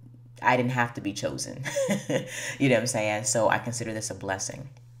I didn't have to be chosen. You know what I'm saying? So I consider this a blessing.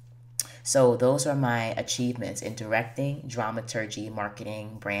 So those are my achievements in directing, dramaturgy,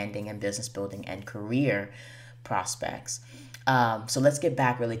 marketing, branding, and business building and career prospects. So let's get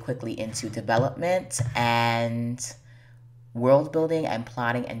back really quickly into development and world building and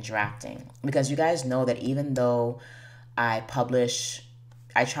plotting and drafting. Because you guys know that even though I publish,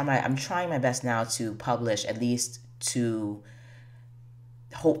 I'm trying my best now to publish at least two,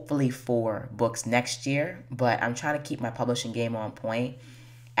 hopefully four books next year, but I'm trying to keep my publishing game on point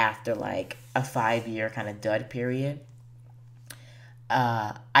after like a 5 year kind of dud period.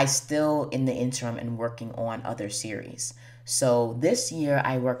 I still in the interim and working on other series. So this year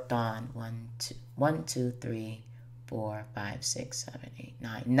I worked on 9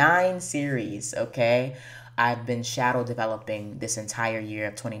 series. Okay, I've been shadow developing this entire year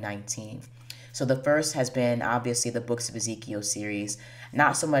of 2019. So the first has been obviously the Books of Ezekiel series.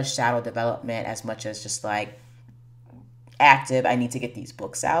 Not so much shadow development as much as just like active, I need to get these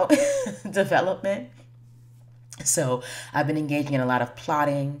books out development. So I've been engaging in a lot of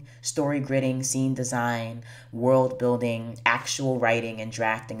plotting, story gritting, scene design, world building, actual writing, and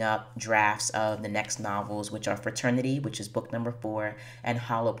drafting up drafts of the next novels, which are Fraternity, which is book number 4, and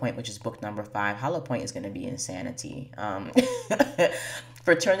Hollow Point, which is book number 5. Hollow Point is going to be insanity.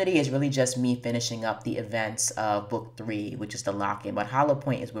 Fraternity is really just me finishing up the events of book 3, which is the lock-in, but Hollow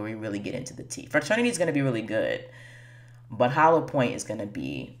Point is where we really get into the tea. Fraternity is going to be really good, but Hollow Point is going to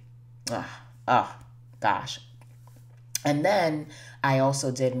be, gosh. And then I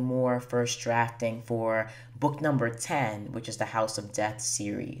also did more first drafting for book number 10, which is the House of Death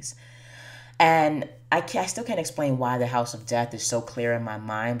series. And I still can't explain why the House of Death is so clear in my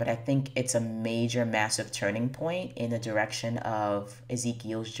mind, but I think it's a major, massive turning point in the direction of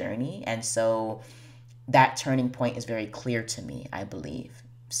Ezekiel's journey. And so that turning point is very clear to me, I believe.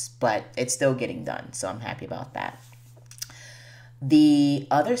 But it's still getting done, so I'm happy about that. The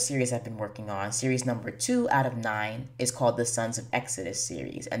other series I've been working on, series number 2 out of 9, is called the Sons of Exodus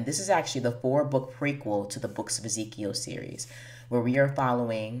series. And this is actually the 4-book prequel to the Books of Ezekiel series, where we are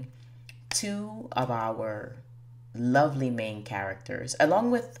following 2 of our lovely main characters, along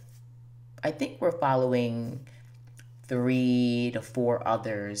with, I think we're following 3 to 4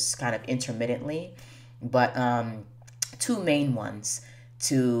 others kind of intermittently, but 2 main ones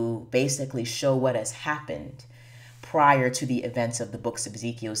to basically show what has happened prior to the events of the Books of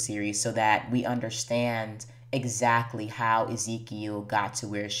Ezekiel series, so that we understand exactly how Ezekiel got to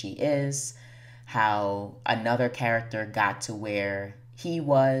where she is, how another character got to where he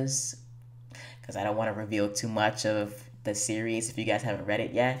was, because I don't want to reveal too much of the series if you guys haven't read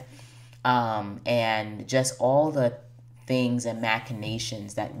it yet, and just all the things and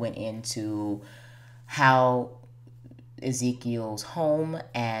machinations that went into how Ezekiel's home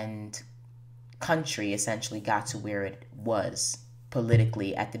and country essentially got to where it was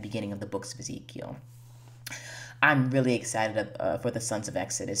politically at the beginning of the Books of Ezekiel. I'm really excited for the Sons of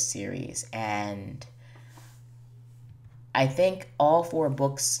Exodus series, and I think all 4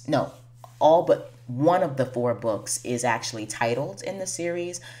 books, no, all but one of the four books is actually titled in the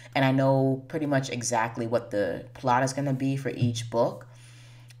series, and I know pretty much exactly what the plot is going to be for each book.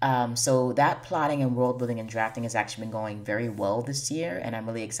 So that plotting and world building and drafting has actually been going very well this year, and I'm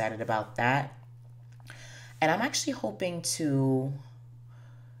really excited about that. And I'm actually hoping to,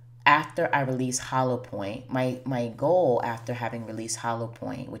 after I release Hollow Point, my goal after having released Hollow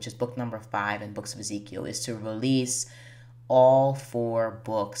Point, which is book number 5 in Books of Ezekiel, is to release all 4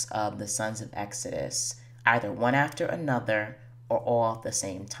 books of the Sons of Exodus, either one after another or all at the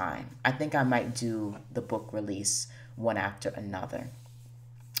same time. I think I might do the book release one after another,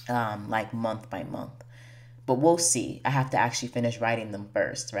 like month by month. But we'll see. I have to actually finish writing them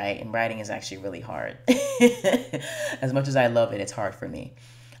first, right? And writing is actually really hard. As much as I love it, it's hard for me.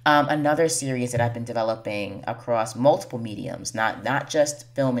 Another series that I've been developing across multiple mediums, not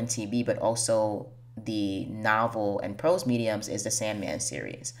just film and TV, but also the novel and prose mediums, is the Sandman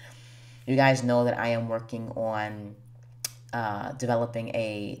series. You guys know that I am working on developing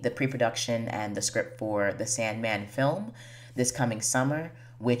the pre-production and the script for the Sandman film this coming summer,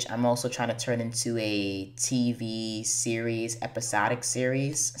 which I'm also trying to turn into a TV series, episodic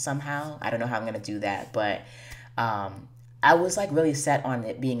series somehow. I don't know how I'm going to do that, but I was like really set on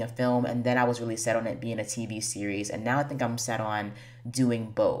it being a film, and then I was really set on it being a TV series, and now I think I'm set on doing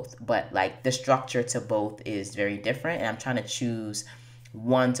both. But like the structure to both is very different, and I'm trying to choose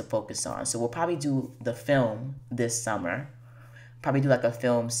one to focus on. So we'll probably do the film this summer, probably do like a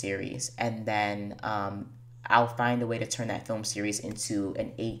film series, and then I'll find a way to turn that film series into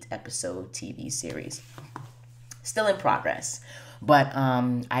an 8-episode TV series. Still in progress, but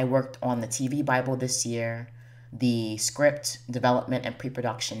I worked on the TV Bible this year, the script development and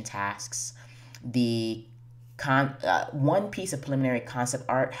pre-production tasks. The one piece of preliminary concept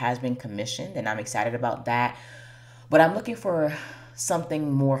art has been commissioned, and I'm excited about that. But I'm looking for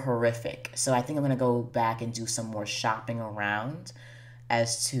something more horrific, so I think I'm gonna go back and do some more shopping around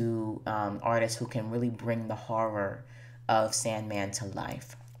as to artists who can really bring the horror of Sandman to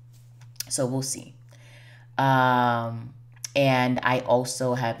life. So we'll see. And I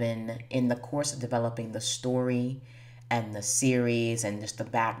also have been in the course of developing the story and the series and just the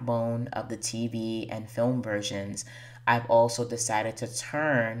backbone of the TV and film versions. I've also decided to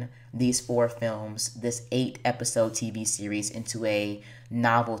turn these 4 films, this 8-episode TV series, into a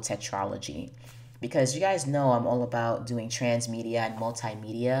novel tetralogy. Because you guys know I'm all about doing transmedia and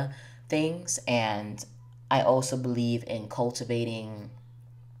multimedia things, and I also believe in cultivating.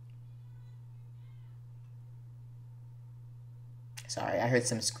 Sorry, I heard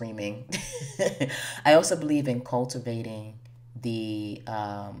some screaming. I also believe in cultivating the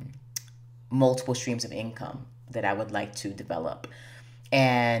multiple streams of income that I would like to develop.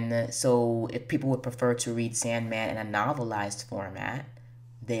 And so if people would prefer to read Sandman in a novelized format,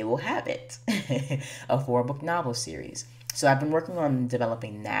 they will have it. A 4-book novel series. So I've been working on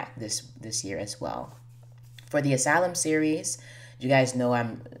developing that this year as well. For the Asylum series, you guys know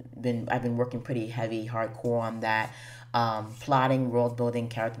I've been working pretty heavy, hardcore on that. Plotting, world building,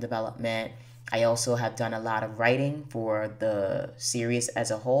 character development. I also have done a lot of writing for the series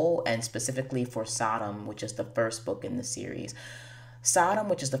as a whole, and specifically for Sodom, which is the first book in the series. Sodom,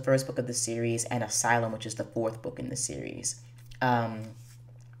 which is the first book of the series, and Asylum, which is the 4th book in the series.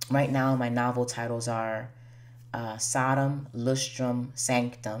 Right now, my novel titles are Sodom, Lustrum,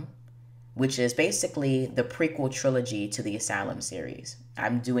 Sanctum, which is basically the prequel trilogy to the Asylum series.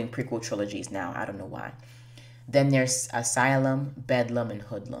 I'm doing prequel trilogies now. I don't know why. Then there's Asylum, Bedlam, and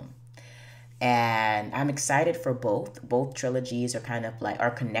Hoodlum. And I'm excited for both. Both trilogies are kind of like, are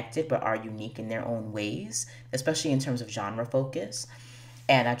connected, but are unique in their own ways, especially in terms of genre focus.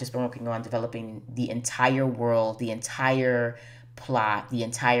 And I've just been working on developing the entire world, the entire plot, the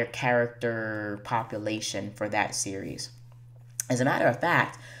entire character population for that series. As a matter of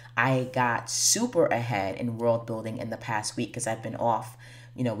fact, I got super ahead in world building in the past week because I've been off.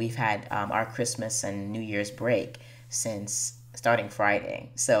 You know, we've had our Christmas and New Year's break since starting Friday.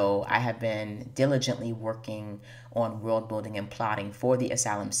 So I have been diligently working on world building and plotting for the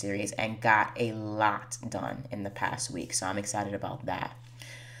Asylum series and got a lot done in the past week. So I'm excited about that.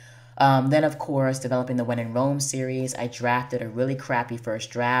 Then, of course, developing the When in Rome series, I drafted a really crappy first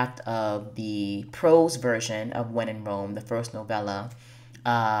draft of the prose version of When in Rome, the first novella.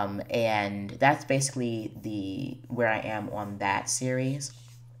 And that's basically where I am on that series.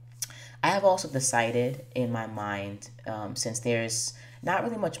 I have also decided in my mind, since there's not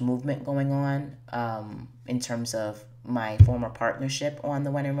really much movement going on in terms of my former partnership on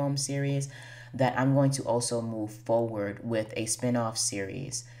the When in Rome series, that I'm going to also move forward with a spin-off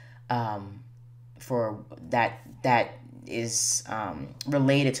series for that is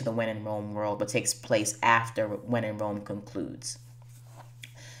related to the When in Rome world, but takes place after When in Rome concludes.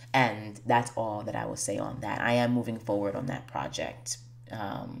 And that's all that I will say on that. I am moving forward on that project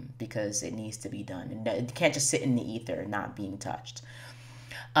because it needs to be done. It can't just sit in the ether, not being touched.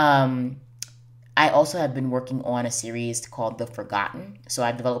 I also have been working on a series called The Forgotten. So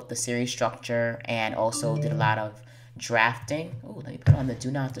I developed the series structure and also did a lot of drafting. Oh, let me put on the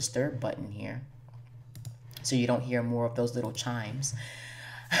Do Not Disturb button here so you don't hear more of those little chimes.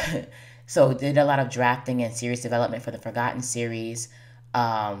 So did a lot of drafting and series development for the Forgotten series.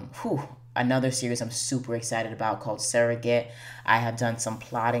 Another series I'm super excited about called Surrogate. I have done some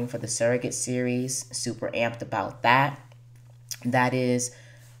plotting for the Surrogate series. Super amped about that. That is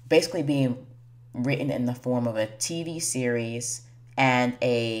basically being written in the form of a TV series and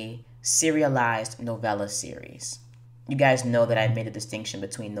a serialized novella series. You guys know that I made a distinction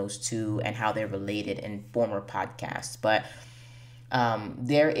between those two and how they're related in former podcasts, but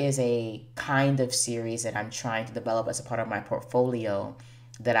there is a kind of series that I'm trying to develop as a part of my portfolio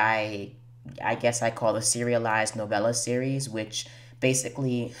that I guess I call the serialized novella series, which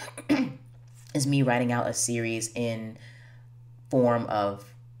basically is me writing out a series in the form of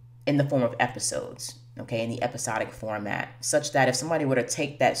episodes, okay, in the episodic format, such that if somebody were to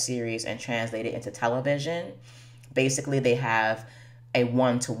take that series and translate it into television, basically they have a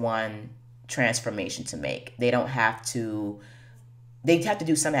one-to-one transformation to make. They have to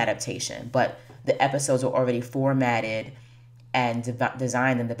do some adaptation, but the episodes are already formatted and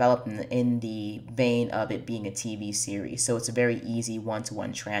designed and developed in the vein of it being a TV series. So it's a very easy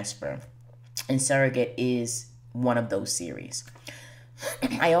one-to-one transfer. And Surrogate is one of those series.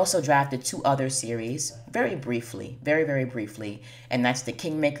 I also drafted 2 other series very briefly, very, very briefly, and that's the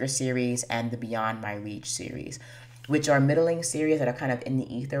Kingmaker series and the Beyond My Reach series, which are middling series that are kind of in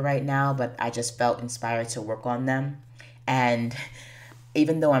the ether right now, but I just felt inspired to work on them. And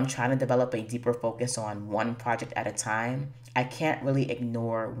even though I'm trying to develop a deeper focus on one project at a time, I can't really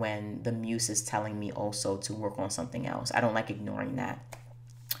ignore when the muse is telling me also to work on something else. I don't like ignoring that.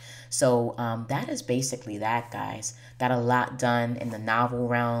 So that is basically that, guys. Got a lot done in the novel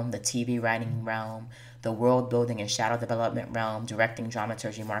realm, the TV writing realm, the world building and shadow development realm, directing,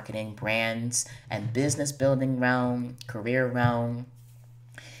 dramaturgy, marketing, brands, and business building realm, career realm.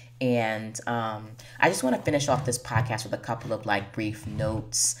 And I just want to finish off this podcast with a couple of brief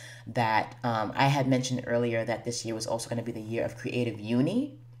notes that I had mentioned earlier that this year was also going to be the year of Creative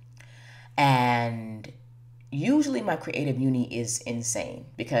Uni. And usually my Creative Uni is insane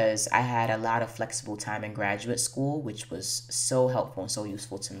because I had a lot of flexible time in graduate school, which was so helpful and so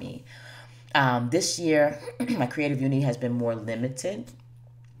useful to me. This year, my Creative Uni has been more limited,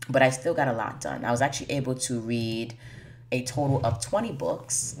 but I still got a lot done. I was actually able to read a total of 20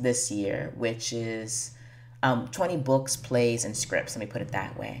 books this year, which is 20 books, plays, and scripts. Let me put it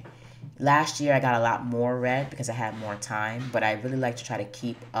that way. Last year, I got a lot more read because I had more time, but I really like to try to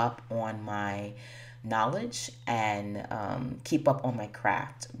keep up on my knowledge and keep up on my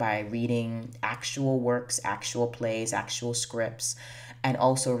craft by reading actual works, actual plays, actual scripts, and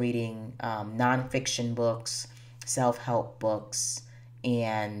also reading nonfiction books, self-help books,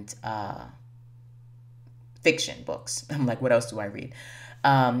 and fiction books. I'm like, what else do I read?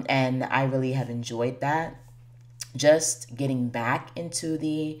 And I really have enjoyed that. Just getting back into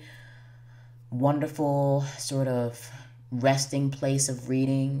the wonderful sort of resting place of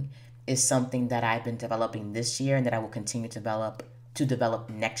reading is something that I've been developing this year and that I will continue to develop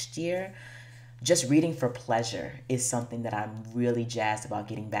next year. Just reading for pleasure is something that I'm really jazzed about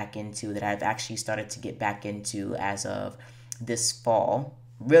getting back into, that I've actually started to get back into as of this fall,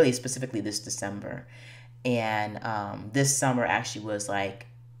 really specifically this December. And this summer actually was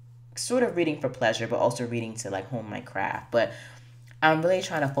sort of reading for pleasure, but also reading to hone my craft. But I'm really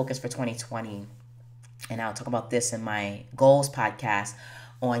trying to focus for 2020, and I'll talk about this in my goals podcast,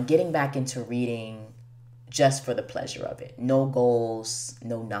 on getting back into reading just for the pleasure of it. No goals,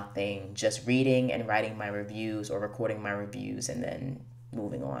 no nothing, just reading and writing my reviews or recording my reviews and then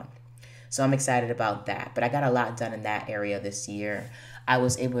moving on. So I'm excited about that. But I got a lot done in that area this year. I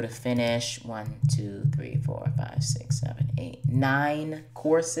was able to finish 9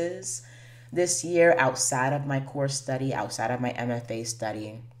 courses this year outside of my course study, outside of my MFA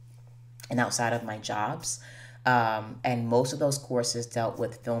study, and outside of my jobs. And most of those courses dealt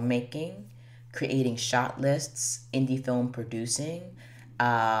with filmmaking, creating shot lists, indie film producing,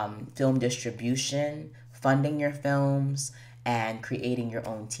 film distribution, funding your films, and creating your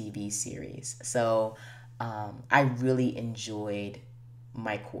own TV series. So I really enjoyed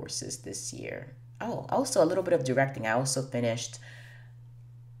my courses this year. Oh, also a little bit of directing. I also finished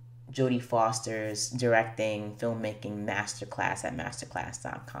Jodie Foster's directing filmmaking masterclass at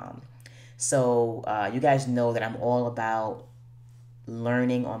masterclass.com. So you guys know that I'm all about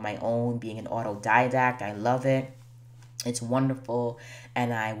learning on my own, being an autodidact. I love it. It's wonderful,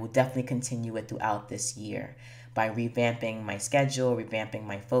 and I will definitely continue it throughout this year by revamping my schedule, revamping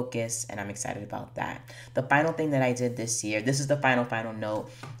my focus, and I'm excited about that. The final thing that I did this year, this is the final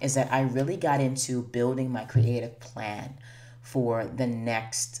note, is that I really got into building my creative plan for the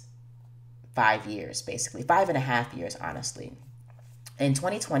next 5 years, basically 5.5 years, honestly. In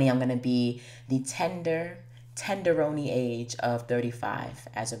 2020, I'm going to be the tenderoni age of 35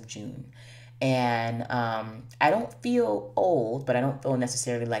 as of June. And I don't feel old, but I don't feel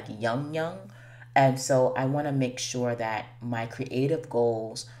necessarily like young. And so I want to make sure that my creative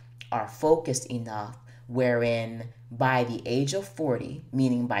goals are focused enough wherein by the age of 40,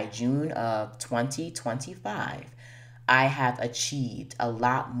 meaning by June of 2025, I have achieved a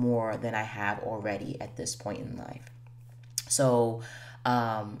lot more than I have already at this point in life. So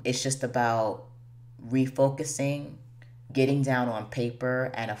it's just about refocusing, getting down on paper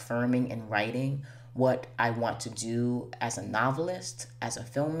and affirming and writing what I want to do as a novelist, as a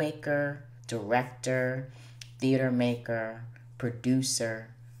filmmaker, director, theater maker, producer,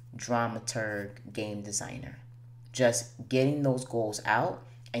 dramaturg, game designer. Just getting those goals out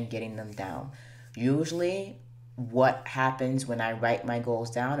and getting them down. Usually, what happens when I write my goals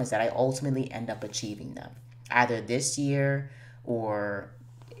down is that I ultimately end up achieving them, either this year or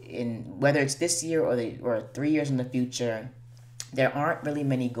in whether it's this year or 3 years in the future. There aren't really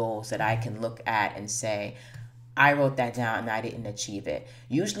many goals that I can look at and say, I wrote that down and I didn't achieve it.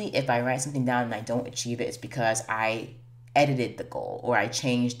 Usually, if I write something down and I don't achieve it, it's because I edited the goal, or I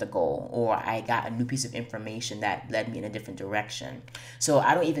changed the goal, or I got a new piece of information that led me in a different direction. So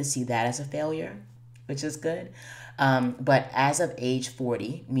I don't even see that as a failure, which is good. But as of age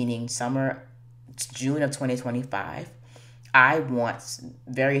 40, meaning June of 2025, I want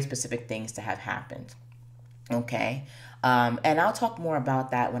very specific things to have happened. Okay. And I'll talk more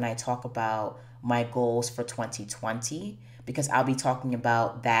about that when I talk about my goals for 2020, because I'll be talking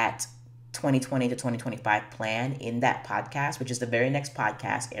about that 2020 to 2025 plan in that podcast, which is the very next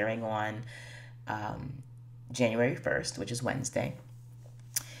podcast airing on January 1st, which is Wednesday.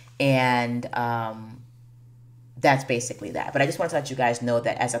 And that's basically that. But I just want to let you guys know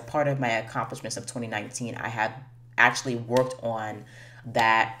that as a part of my accomplishments of 2019, I have actually worked on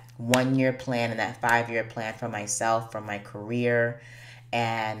that 1 year plan and that 5 year plan for myself, for my career.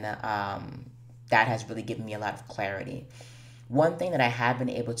 And that has really given me a lot of clarity. One thing that I have been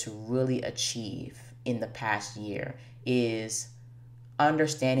able to really achieve in the past year is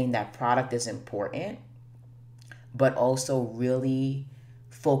understanding that product is important, but also really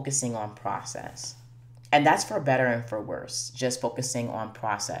focusing on process. And that's for better and for worse, just focusing on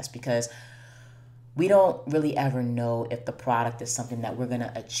process, because we don't really ever know if the product is something that we're going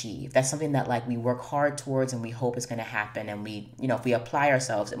to achieve. That's something that like we work hard towards and we hope is going to happen. And we, if we apply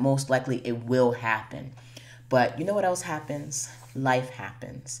ourselves, most likely it will happen. But you know what else happens? Life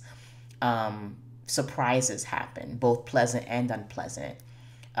happens. Surprises happen, both pleasant and unpleasant.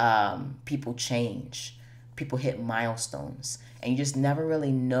 People change. People hit milestones. And you just never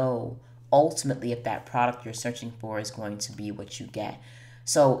really know ultimately if that product you're searching for is going to be what you get.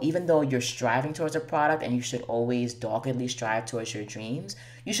 So even though you're striving towards a product, and you should always doggedly strive towards your dreams,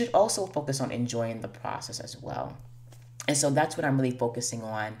 you should also focus on enjoying the process as well. And so that's what I'm really focusing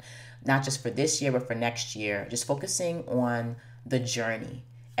on, not just for this year, but for next year, just focusing on the journey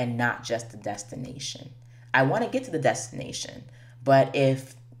and not just the destination. I want to get to the destination, but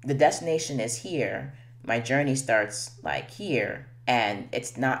if the destination is here, my journey starts like here, and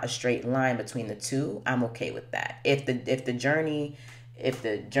it's not a straight line between the two, I'm okay with that. If the journey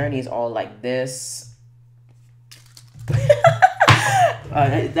is all like this,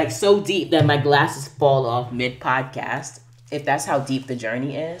 like so deep that my glasses fall off mid-podcast, if that's how deep the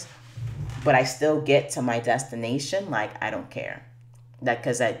journey is, but I still get to my destination, like I don't care.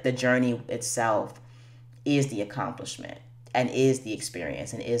 Because the journey itself is the accomplishment and is the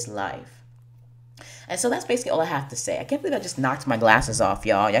experience and is life. And so that's basically all I have to say. I can't believe I just knocked my glasses off,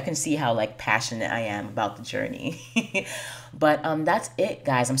 y'all. Y'all can see how like passionate I am about the journey. But that's it,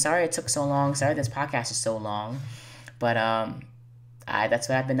 guys. I'm sorry it took so long. Sorry this podcast is so long. But that's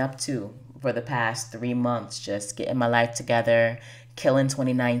what I've been up to for the past 3 months. Just getting my life together, killing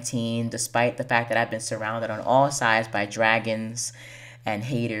 2019, despite the fact that I've been surrounded on all sides by dragons and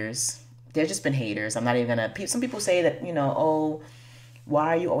haters. There's just been haters. I'm not even gonna. Some people say that why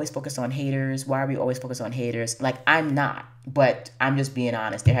are you always focused on haters? Why are we always focused on haters? Like, I'm not, but I'm just being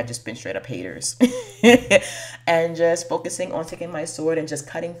honest. There have just been straight up haters. And just focusing on taking my sword and just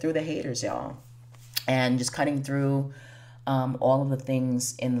cutting through the haters, y'all. And just cutting through all of the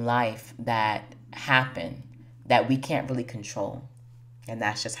things in life that happen that we can't really control. And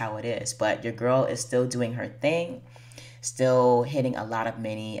that's just how it is. But your girl is still doing her thing, still hitting a lot of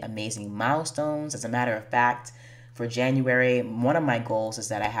many amazing milestones. As a matter of fact, for January, one of my goals is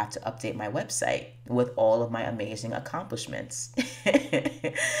that I have to update my website with all of my amazing accomplishments.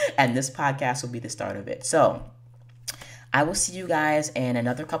 And this podcast will be the start of it. So I will see you guys in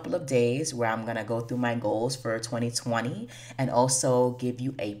another couple of days where I'm going to go through my goals for 2020 and also give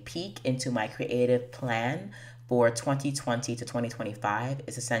you a peek into my creative plan for 2020 to 2025.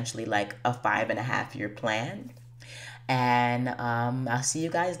 It's essentially like a 5.5 year plan. And I'll see you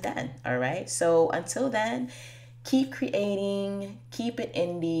guys then. All right. So until then, keep creating, keep it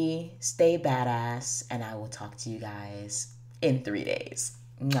indie, stay badass, and I will talk to you guys in 3 days.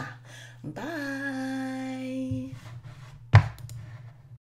 Mwah. Bye.